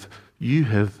have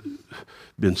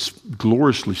been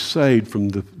gloriously saved from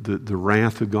the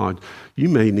wrath of God, you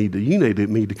need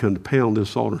to come to pound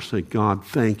this altar and say, God,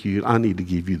 thank you. I need to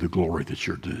give you the glory that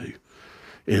you're due.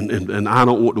 And I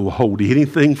don't want to hold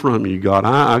anything from you, God.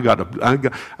 I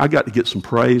got to get some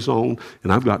praise on,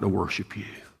 and I've got to worship you.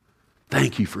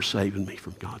 Thank you for saving me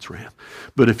from God's wrath.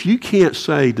 But if you can't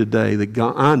say today that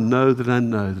God, I know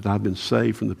that I've been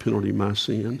saved from the penalty of my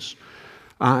sins,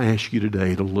 I ask you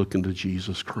today to look into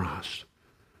Jesus Christ.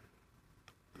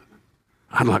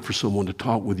 I'd like for someone to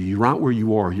talk with you right where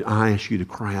you are. I ask you to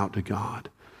cry out to God.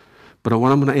 But I'm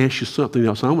going to ask you something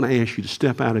else. I'm going to ask you to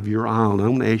step out of your aisle, and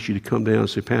I'm going to ask you to come down and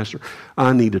say, Pastor,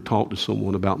 I need to talk to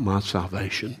someone about my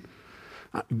salvation.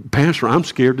 Pastor, I'm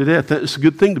scared to death. It's a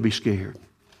good thing to be scared.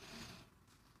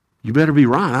 You better be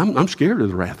right. I'm scared of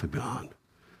the wrath of God.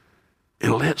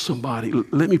 And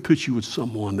let me put you with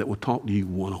someone that will talk to you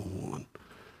one-on-one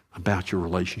about your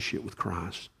relationship with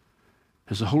Christ.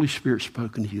 Has the Holy Spirit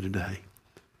spoken to you today?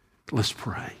 Let's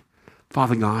pray.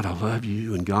 Father God, I love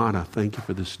you, and God, I thank you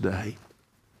for this day.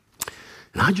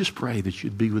 And I just pray that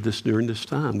you'd be with us during this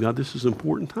time. God, this is an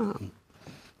important time.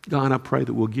 God, I pray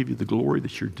that we'll give you the glory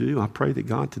that you're due. I pray that,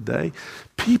 God, today,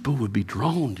 people would be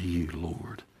drawn to you,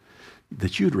 Lord,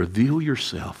 that you'd reveal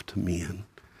yourself to men.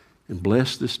 And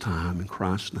bless this time in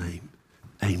Christ's name.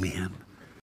 Amen.